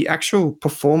yeah, the actual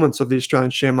performance of the Australian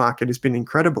share market has been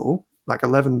incredible, like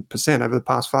 11% over the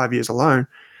past 5 years alone.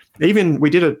 Even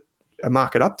we did a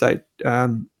market update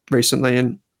recently,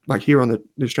 and like here on the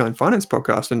Australian Finance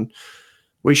podcast, and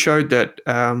we showed that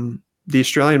the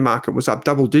Australian market was up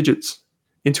double digits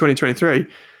in 2023.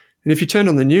 And if you turned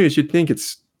on the news, you'd think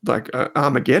it's like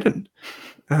Armageddon.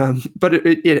 But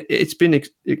it's been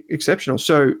exceptional.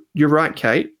 So you're right,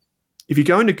 Kate. If you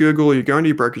go into Google or you go into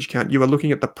your brokerage account, you are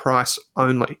looking at the price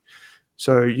only.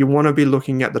 So you want to be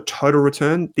looking at the total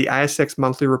return. The ASX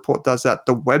monthly report does that.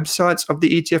 The websites of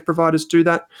the ETF providers do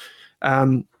that.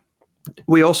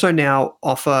 We also now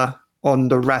offer on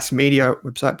the RAS Media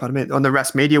website, on the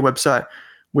RAS Media website,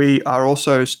 we are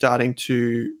also starting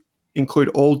to include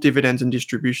all dividends and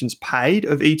distributions paid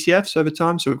of ETFs over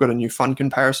time. So we've got a new fund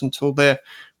comparison tool there,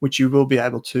 which you will be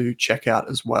able to check out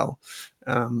as well.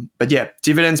 But yeah,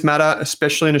 dividends matter,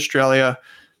 especially in Australia.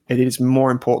 It is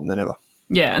more important than ever.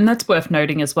 Yeah, and that's worth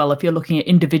noting as well if you're looking at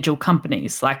individual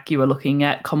companies, like you were looking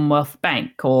at Commonwealth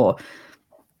Bank or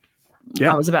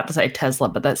I was about to say Tesla,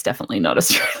 but that's definitely not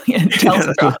Australian.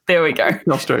 Telstra, there we go.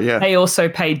 Telstra, yeah. They also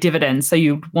pay dividends, so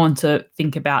you want to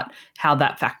think about how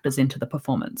that factors into the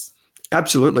performance.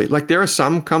 Absolutely. Like there are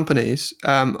some companies,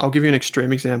 I'll give you an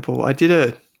extreme example. I did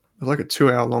a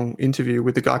 2-hour long interview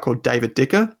with a guy called David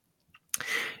Dicker.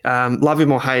 Love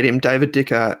him or hate him, David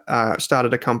Dicker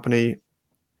started a company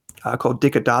called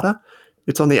Dicker Data.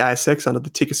 It's on the ASX under the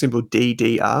ticker symbol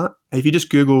DDR. If you just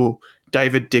Google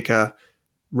David Dicker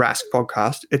Rask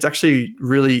podcast, it's actually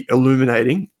really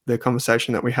illuminating the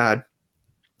conversation that we had.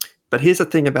 But here's the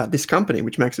thing about this company,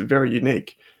 which makes it very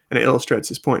unique, and it illustrates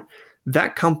this point.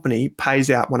 That company pays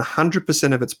out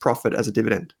 100% of its profit as a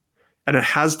dividend, and it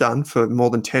has done for more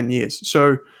than 10 years.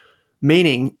 So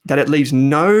meaning that it leaves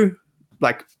no,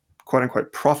 like, quote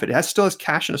unquote profit. It still has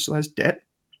cash and it still has debt.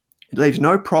 It leaves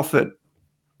no profit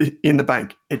in the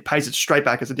bank. It pays it straight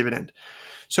back as a dividend.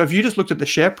 So if you just looked at the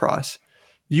share price,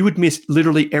 you would miss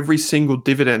literally every single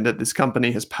dividend that this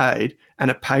company has paid, and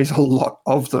it pays a lot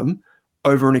of them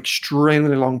over an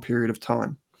extremely long period of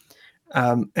time.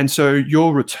 And so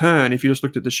your return, if you just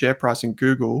looked at the share price in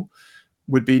Google,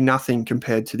 would be nothing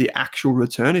compared to the actual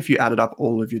return if you added up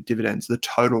all of your dividends, the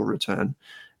total return.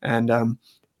 And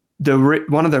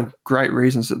one of the great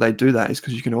reasons that they do that is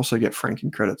because you can also get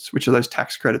franking credits, which are those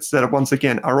tax credits that are, once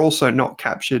again, are also not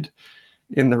captured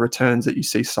in the returns that you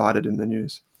see cited in the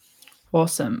news.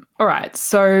 Awesome. All right.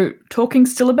 So talking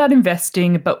still about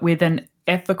investing, but with an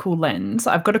ethical lens,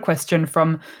 I've got a question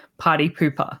from Party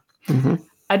Pooper. Mm-hmm.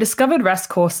 I discovered Rask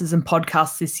courses and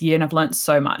podcasts this year and I've learned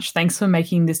so much. Thanks for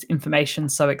making this information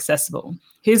so accessible.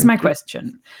 Here's my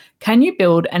question. Can you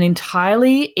build an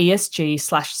entirely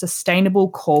ESG/sustainable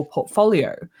core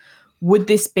portfolio? Would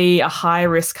this be a high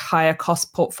risk, higher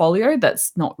cost portfolio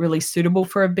that's not really suitable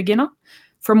for a beginner?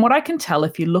 From what I can tell,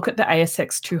 if you look at the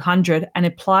ASX 200 and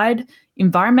applied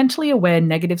environmentally aware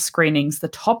negative screenings, the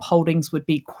top holdings would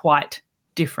be quite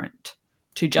different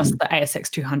to just the ASX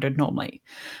 200 normally.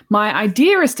 My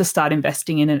idea is to start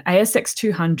investing in an ASX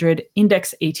 200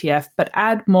 index ETF, but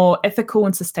add more ethical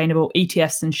and sustainable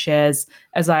ETFs and shares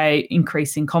as I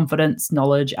increase in confidence,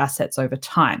 knowledge, assets over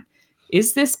time.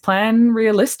 Is this plan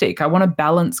realistic? I want to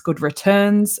balance good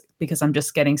returns because I'm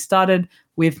just getting started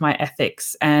with my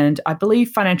ethics, and I believe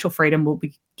financial freedom will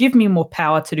give me more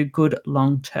power to do good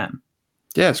long term.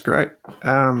 Yeah, it's great.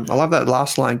 I love that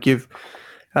last line.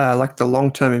 Like the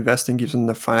long-term investing gives them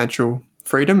the financial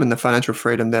freedom, and the financial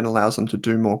freedom then allows them to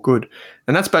do more good.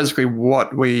 And that's basically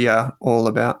what we are all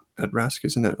about at Rask,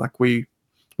 isn't it? Like we're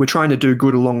trying to do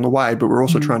good along the way, but we're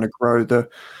also trying to grow the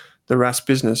Rask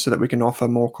business so that we can offer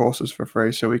more courses for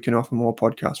free, so we can offer more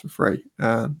podcasts for free.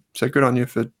 So good on you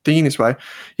for thinking this way.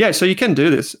 Yeah, so you can do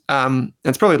this.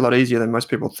 It's probably a lot easier than most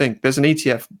people think. There's an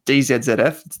ETF,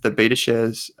 DZZF, it's the Beta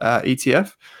Shares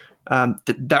ETF,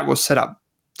 that was set up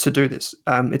to do this.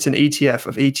 It's an ETF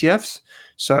of ETFs.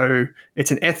 So it's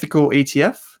an ethical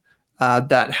ETF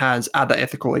that has other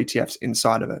ethical ETFs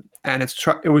inside of it. And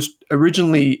it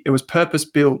was purpose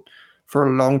built for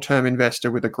a long-term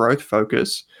investor with a growth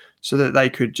focus so that they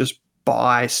could just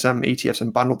buy some ETFs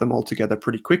and bundle them all together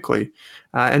pretty quickly.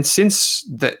 And since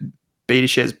that Beta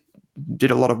Shares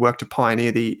did a lot of work to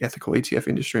pioneer the ethical ETF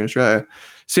industry in Australia,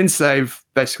 since they've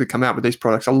basically come out with these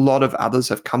products, a lot of others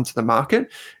have come to the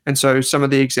market. And so some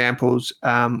of the examples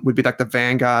would be like the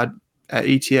Vanguard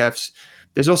ETFs.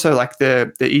 There's also like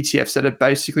the ETFs that have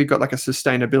basically got like a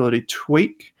sustainability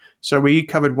tweak. So we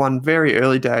covered one very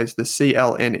early days, the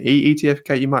CLNE ETF.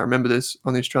 Kate, you might remember this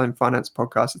on the Australian Finance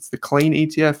Podcast. It's the Clean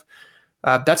ETF.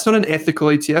 That's not an ethical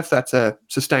ETF. That's a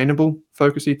sustainable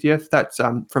focus ETF. That's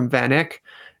from Van Eck.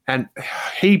 And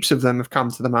heaps of them have come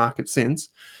to the market since.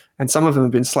 And some of them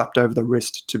have been slapped over the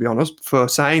wrist, to be honest, for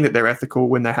saying that they're ethical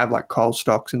when they have like coal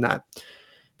stocks and that.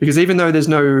 Because even though there's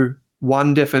no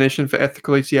one definition for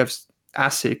ethical ETFs,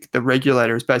 ASIC, the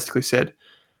regulator, has basically said,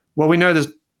 well, we know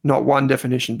there's not one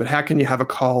definition, but how can you have a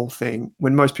coal thing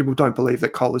when most people don't believe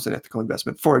that coal is an ethical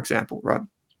investment, for example, right?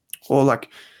 Or like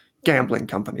gambling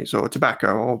companies or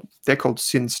tobacco, or they're called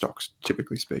sin stocks,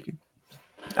 typically speaking.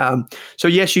 So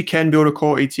yes, you can build a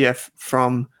core ETF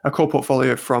from a core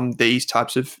portfolio from these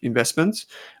types of investments.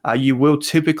 You will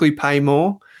typically pay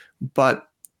more, but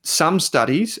some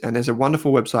studies, and there's a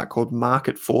wonderful website called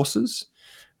Market Forces.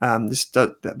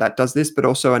 That does this, but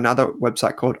also another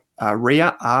website called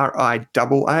RIA,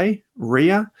 RIAA,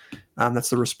 RIA. That's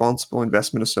the Responsible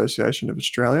Investment Association of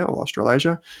Australia or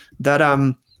Australasia.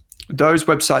 That those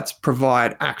websites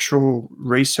provide actual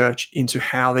research into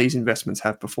how these investments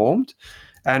have performed.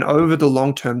 And over the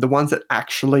long term, the ones that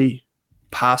actually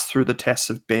pass through the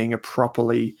tests of being a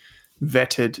properly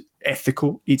vetted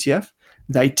ethical ETF,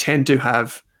 they tend to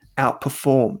have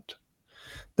outperformed.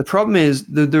 The problem is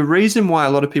the reason why a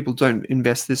lot of people don't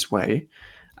invest this way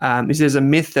is there's a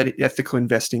myth that ethical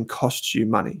investing costs you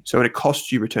money. So it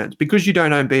costs you returns. Because you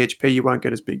don't own BHP, you won't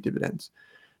get as big dividends.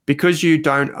 Because you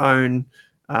don't own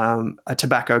a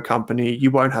tobacco company,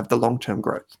 you won't have the long-term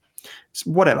growth.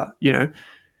 So whatever,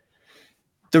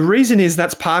 The reason is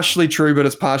that's partially true, but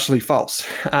it's partially false.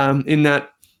 In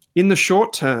that, in the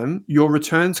short term, your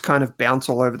returns kind of bounce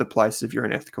all over the place if you're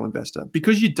an ethical investor.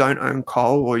 Because you don't own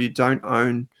coal or you don't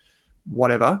own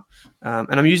whatever,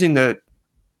 and I'm using the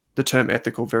term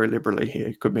ethical very liberally here.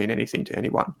 It could mean anything to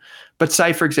anyone. But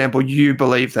say, for example, you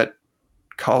believe that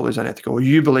coal is unethical, or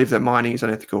you believe that mining is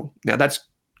unethical. Now, that's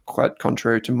quite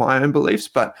contrary to my own beliefs,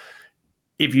 but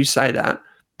if you say that,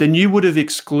 then you would have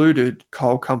excluded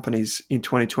coal companies in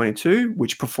 2022,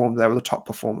 which performed, they were the top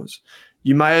performers.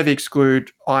 You may have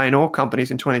excluded iron ore companies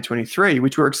in 2023,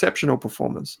 which were exceptional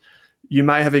performers. You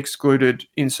may have excluded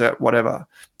insert whatever.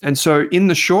 And so in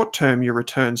the short term, your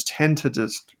returns tend to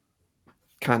just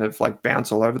kind of like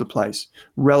bounce all over the place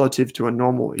relative to a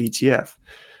normal ETF.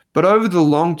 But over the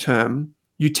long term,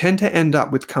 you tend to end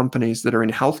up with companies that are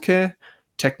in healthcare,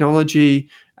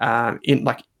 technology, in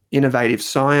like innovative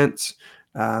science,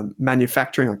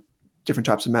 manufacturing, like different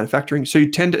types of manufacturing. So you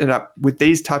tend to end up with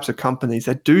these types of companies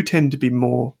that do tend to be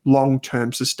more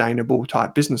long-term sustainable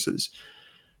type businesses.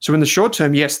 So in the short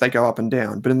term, yes, they go up and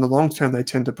down, but in the long term, they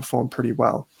tend to perform pretty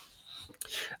well.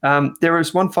 There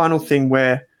is one final thing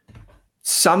where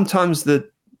sometimes the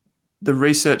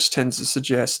research tends to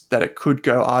suggest that it could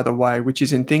go either way, which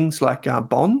is in things like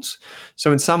bonds.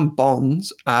 So in some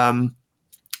bonds,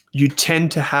 you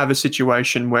tend to have a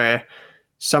situation where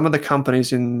some of the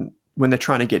companies, when they're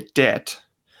trying to get debt,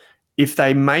 if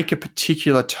they make a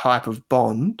particular type of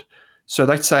bond, so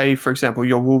let's say, for example,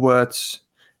 you're Woolworths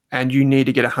and you need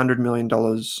to get $100 million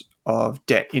of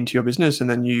debt into your business and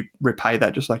then you repay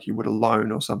that just like you would a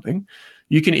loan or something,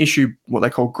 you can issue what they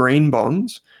call green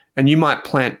bonds, and you might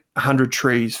plant 100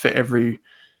 trees for every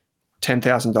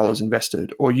 $10,000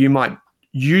 invested, or you might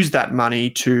use that money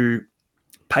to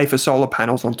pay for solar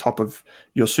panels on top of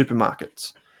your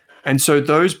supermarkets. And so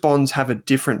those bonds have a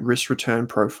different risk return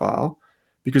profile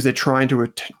because they're trying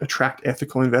to attract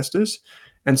ethical investors.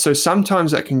 And so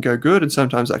sometimes that can go good and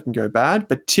sometimes that can go bad,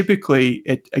 but typically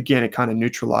it kind of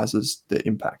neutralizes the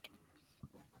impact.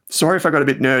 Sorry if I got a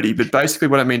bit nerdy, but basically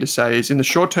what I mean to say is in the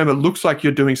short term, it looks like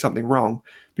you're doing something wrong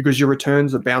because your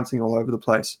returns are bouncing all over the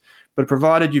place. But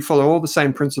provided you follow all the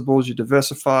same principles, you're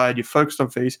diversified, you're focused on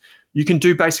fees, you can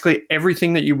do basically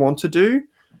everything that you want to do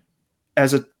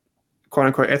as a quote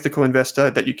unquote ethical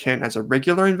investor that you can as a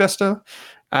regular investor.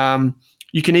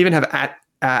 You can even have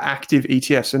active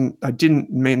ETFs. And I didn't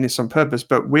mean this on purpose,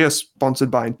 but we are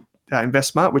sponsored by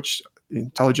InvestSmart, which is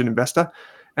Intelligent Investor.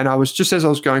 And as I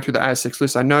was going through the ASX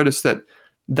list, I noticed that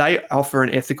they offer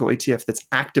an ethical ETF that's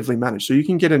actively managed. So you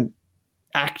can get an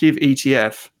active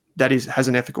ETF that has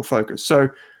an ethical focus. So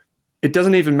it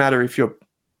doesn't even matter if you're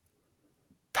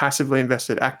passively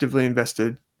invested, actively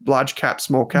invested, large cap,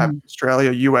 small cap,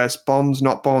 Australia, US, bonds,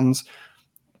 not bonds.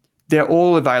 They're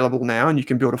all available now and you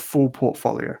can build a full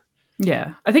portfolio.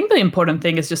 Yeah. I think the important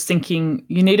thing is just thinking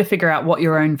you need to figure out what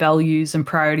your own values and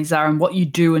priorities are and what you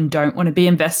do and don't want to be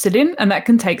invested in. And that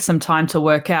can take some time to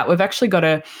work out. We've actually got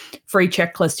a free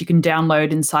checklist you can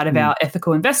download inside of our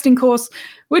ethical investing course,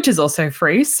 which is also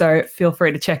free. So feel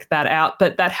free to check that out.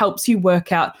 But that helps you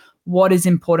work out what is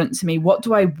important to me. What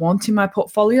do I want in my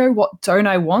portfolio? What don't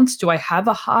I want? Do I have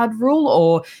a hard rule?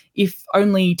 Or if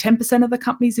only 10% of the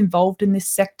companies involved in this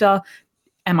sector,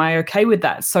 am I okay with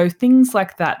that? So things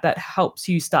like that helps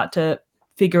you start to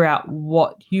figure out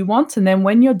what you want. And then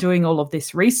when you're doing all of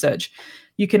this research,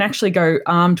 you can actually go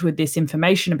armed with this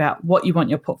information about what you want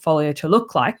your portfolio to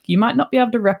look like. You might not be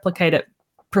able to replicate it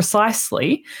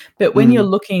precisely, but when you're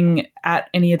looking at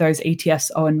any of those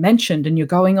ETFs Owen mentioned and you're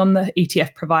going on the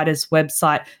ETF provider's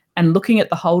website and looking at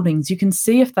the holdings, you can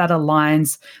see if that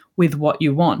aligns with what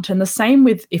you want. And the same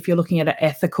with if you're looking at an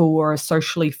ethical or a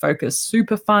socially focused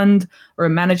super fund or a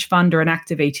managed fund or an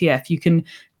active ETF, you can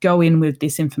go in with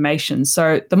this information.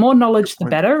 So the more knowledge, the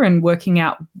better, and working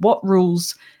out what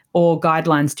rules or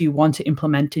guidelines do you want to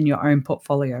implement in your own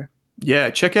portfolio. Yeah,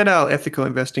 check out our ethical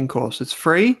investing course. It's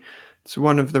free. It's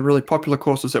one of the really popular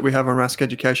courses that we have on Rask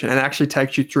Education, and it actually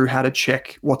takes you through how to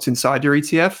check what's inside your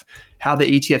ETF, how the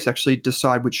ETFs actually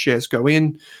decide which shares go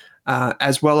in,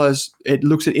 as well as it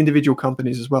looks at individual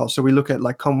companies as well. So we look at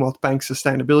like Commonwealth Bank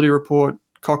Sustainability Report,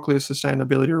 Cochlear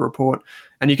Sustainability Report,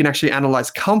 and you can actually analyze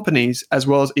companies as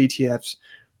well as ETFs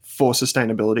for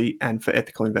sustainability and for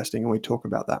ethical investing, and we talk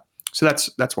about that. So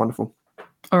that's wonderful.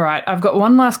 All right, I've got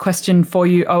one last question for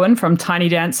you, Owen, from Tiny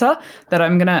Dancer that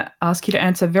I'm going to ask you to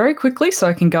answer very quickly so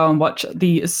I can go and watch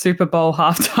the Super Bowl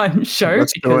halftime show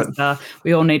because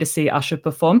we all need to see Usher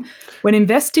perform. When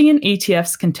investing in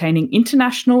ETFs containing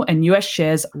international and US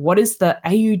shares, what is the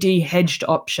AUD hedged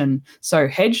option? So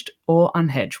hedged or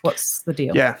unhedged? What's the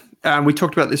deal? Yeah, we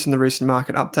talked about this in the recent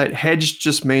market update. Hedged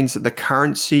just means that the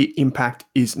currency impact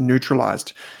is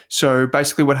neutralized. So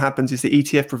basically what happens is the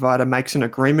ETF provider makes an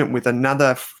agreement with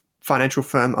another financial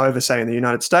firm over, say, in the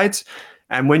United States.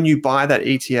 And when you buy that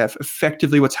ETF,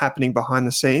 effectively what's happening behind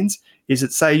the scenes is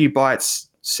that, say you buy it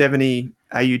 70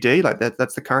 AUD, like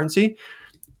that's the currency.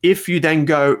 If you then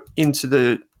go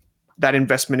into that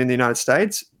investment in the United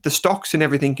States, the stocks and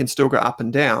everything can still go up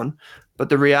and down. But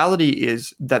the reality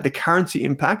is that the currency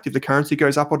impact, if the currency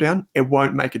goes up or down, it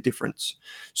won't make a difference.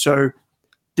 So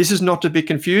this is not to be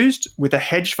confused with a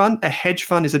hedge fund. A hedge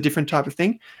fund is a different type of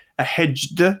thing. A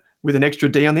hedged with an extra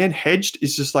D on the end. Hedged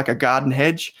is just like a garden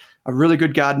hedge. A really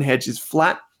good garden hedge is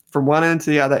flat from one end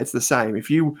to the other. It's the same. If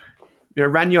you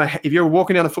if you're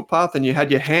walking down the footpath and you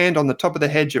had your hand on the top of the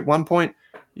hedge at one point,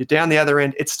 you're down the other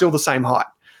end, it's still the same height.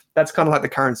 That's kind of like the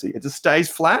currency. It just stays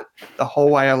flat the whole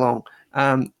way along.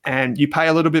 And you pay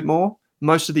a little bit more.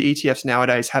 Most of the ETFs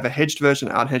nowadays have a hedged version,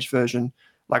 unhedged version.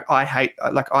 Like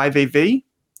IVV,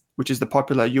 which is the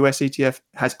popular US ETF,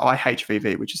 has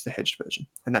IHVV, which is the hedged version.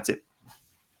 And that's it.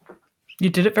 You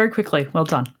did it very quickly. Well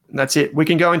done. That's it. We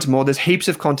can go into more. There's heaps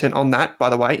of content on that, by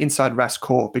the way, inside Rask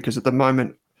Core, because at the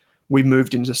moment we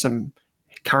moved into some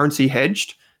currency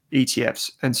hedged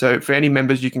ETFs. And so for any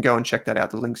members, you can go and check that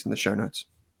out. The link's in the show notes.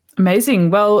 Amazing.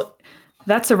 Well,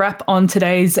 that's a wrap on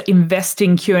today's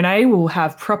investing Q&A. We'll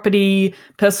have property,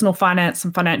 personal finance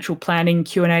and financial planning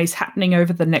Q&As happening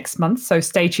over the next month. So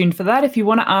stay tuned for that. If you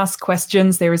want to ask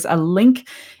questions, there is a link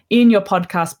in your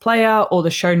podcast player or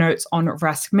the show notes on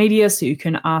Rask Media, so you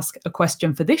can ask a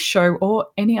question for this show or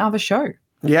any other show.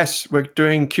 Yes, we're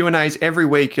doing Q&As every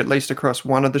week, at least across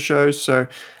one of the shows. So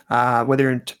whether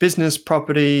you're into business,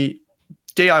 property,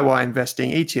 DIY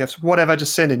investing, ETFs, whatever,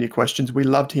 just send in your questions. We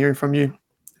loved hearing from you.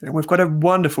 And we've got a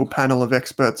wonderful panel of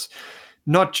experts,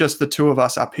 not just the two of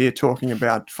us up here talking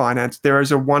about finance. There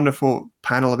is a wonderful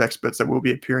panel of experts that will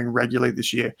be appearing regularly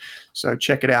this year. So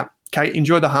check it out. Kate,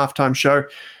 enjoy the halftime show.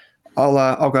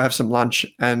 I'll go have some lunch,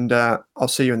 and I'll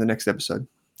see you in the next episode.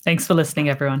 Thanks for listening,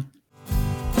 everyone.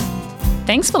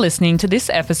 Thanks for listening to this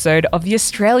episode of the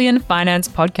Australian Finance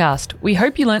Podcast. We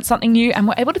hope you learnt something new and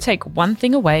were able to take one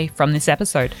thing away from this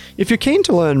episode. If you're keen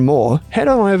to learn more, head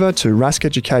on over to Rask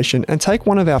Education and take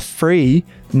one of our free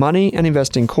money and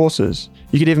investing courses.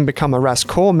 You could even become a Rask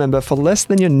Core member for less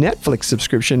than your Netflix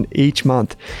subscription each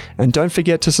month. And don't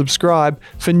forget to subscribe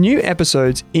for new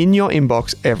episodes in your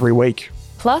inbox every week.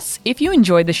 Plus, if you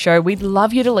enjoyed the show, we'd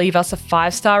love you to leave us a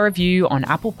 5-star review on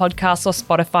Apple Podcasts or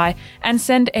Spotify and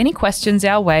send any questions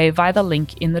our way via the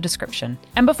link in the description.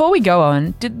 And before we go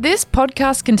on, did this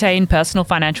podcast contain personal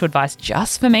financial advice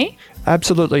just for me?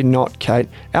 Absolutely not, Kate.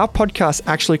 Our podcast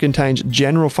actually contains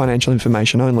general financial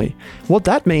information only. What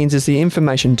that means is the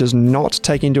information does not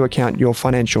take into account your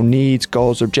financial needs,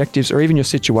 goals, objectives, or even your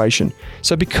situation.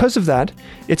 So because of that,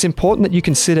 it's important that you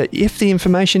consider if the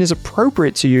information is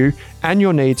appropriate to you and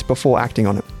your needs before acting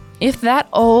on it. If that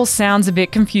all sounds a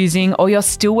bit confusing or you're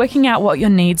still working out what your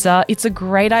needs are, it's a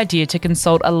great idea to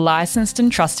consult a licensed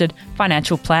and trusted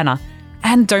financial planner.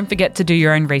 And don't forget to do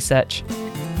your own research.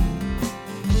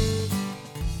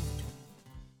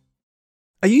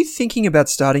 Are you thinking about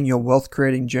starting your wealth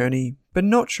creating journey, but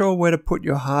not sure where to put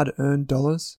your hard-earned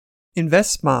dollars?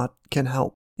 InvestSmart can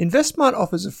help. InvestSmart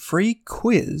offers a free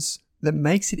quiz that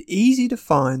makes it easy to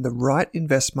find the right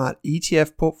InvestSmart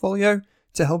ETF portfolio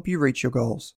to help you reach your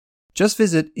goals. Just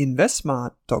visit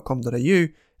investsmart.com.au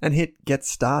and hit Get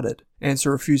Started.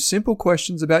 Answer a few simple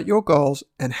questions about your goals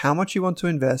and how much you want to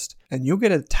invest, and you'll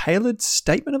get a tailored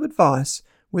statement of advice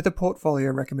with a portfolio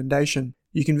recommendation.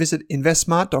 You can visit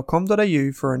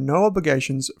investsmart.com.au for a no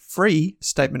obligations free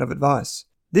statement of advice.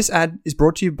 This ad is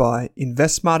brought to you by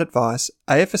InvestSmart Advice,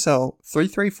 AFSL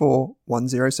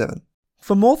 334107.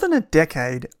 For more than a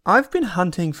decade, I've been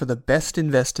hunting for the best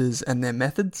investors and their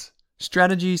methods,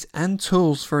 strategies, and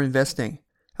tools for investing.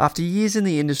 After years in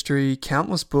the industry,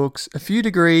 countless books, a few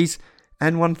degrees,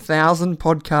 and 1,000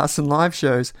 podcasts and live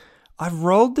shows, I've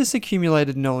rolled this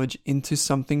accumulated knowledge into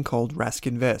something called Rask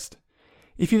Invest.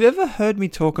 If you've ever heard me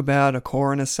talk about a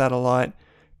core and a satellite,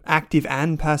 active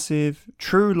and passive,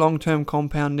 true long-term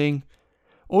compounding,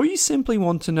 or you simply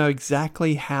want to know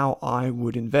exactly how I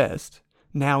would invest,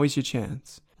 now is your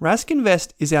chance. Rask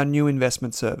Invest is our new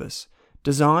investment service,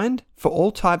 designed for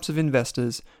all types of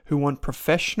investors who want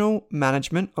professional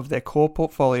management of their core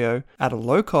portfolio at a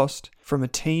low cost from a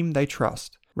team they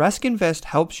trust. Rask Invest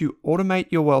helps you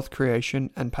automate your wealth creation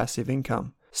and passive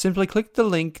income. Simply click the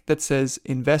link that says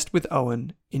Invest with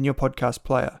Owen in your podcast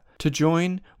player to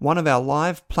join one of our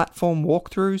live platform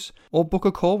walkthroughs or book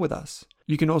a call with us.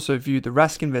 You can also view the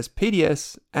Rask Invest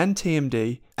PDS and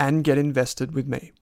TMD and get invested with me.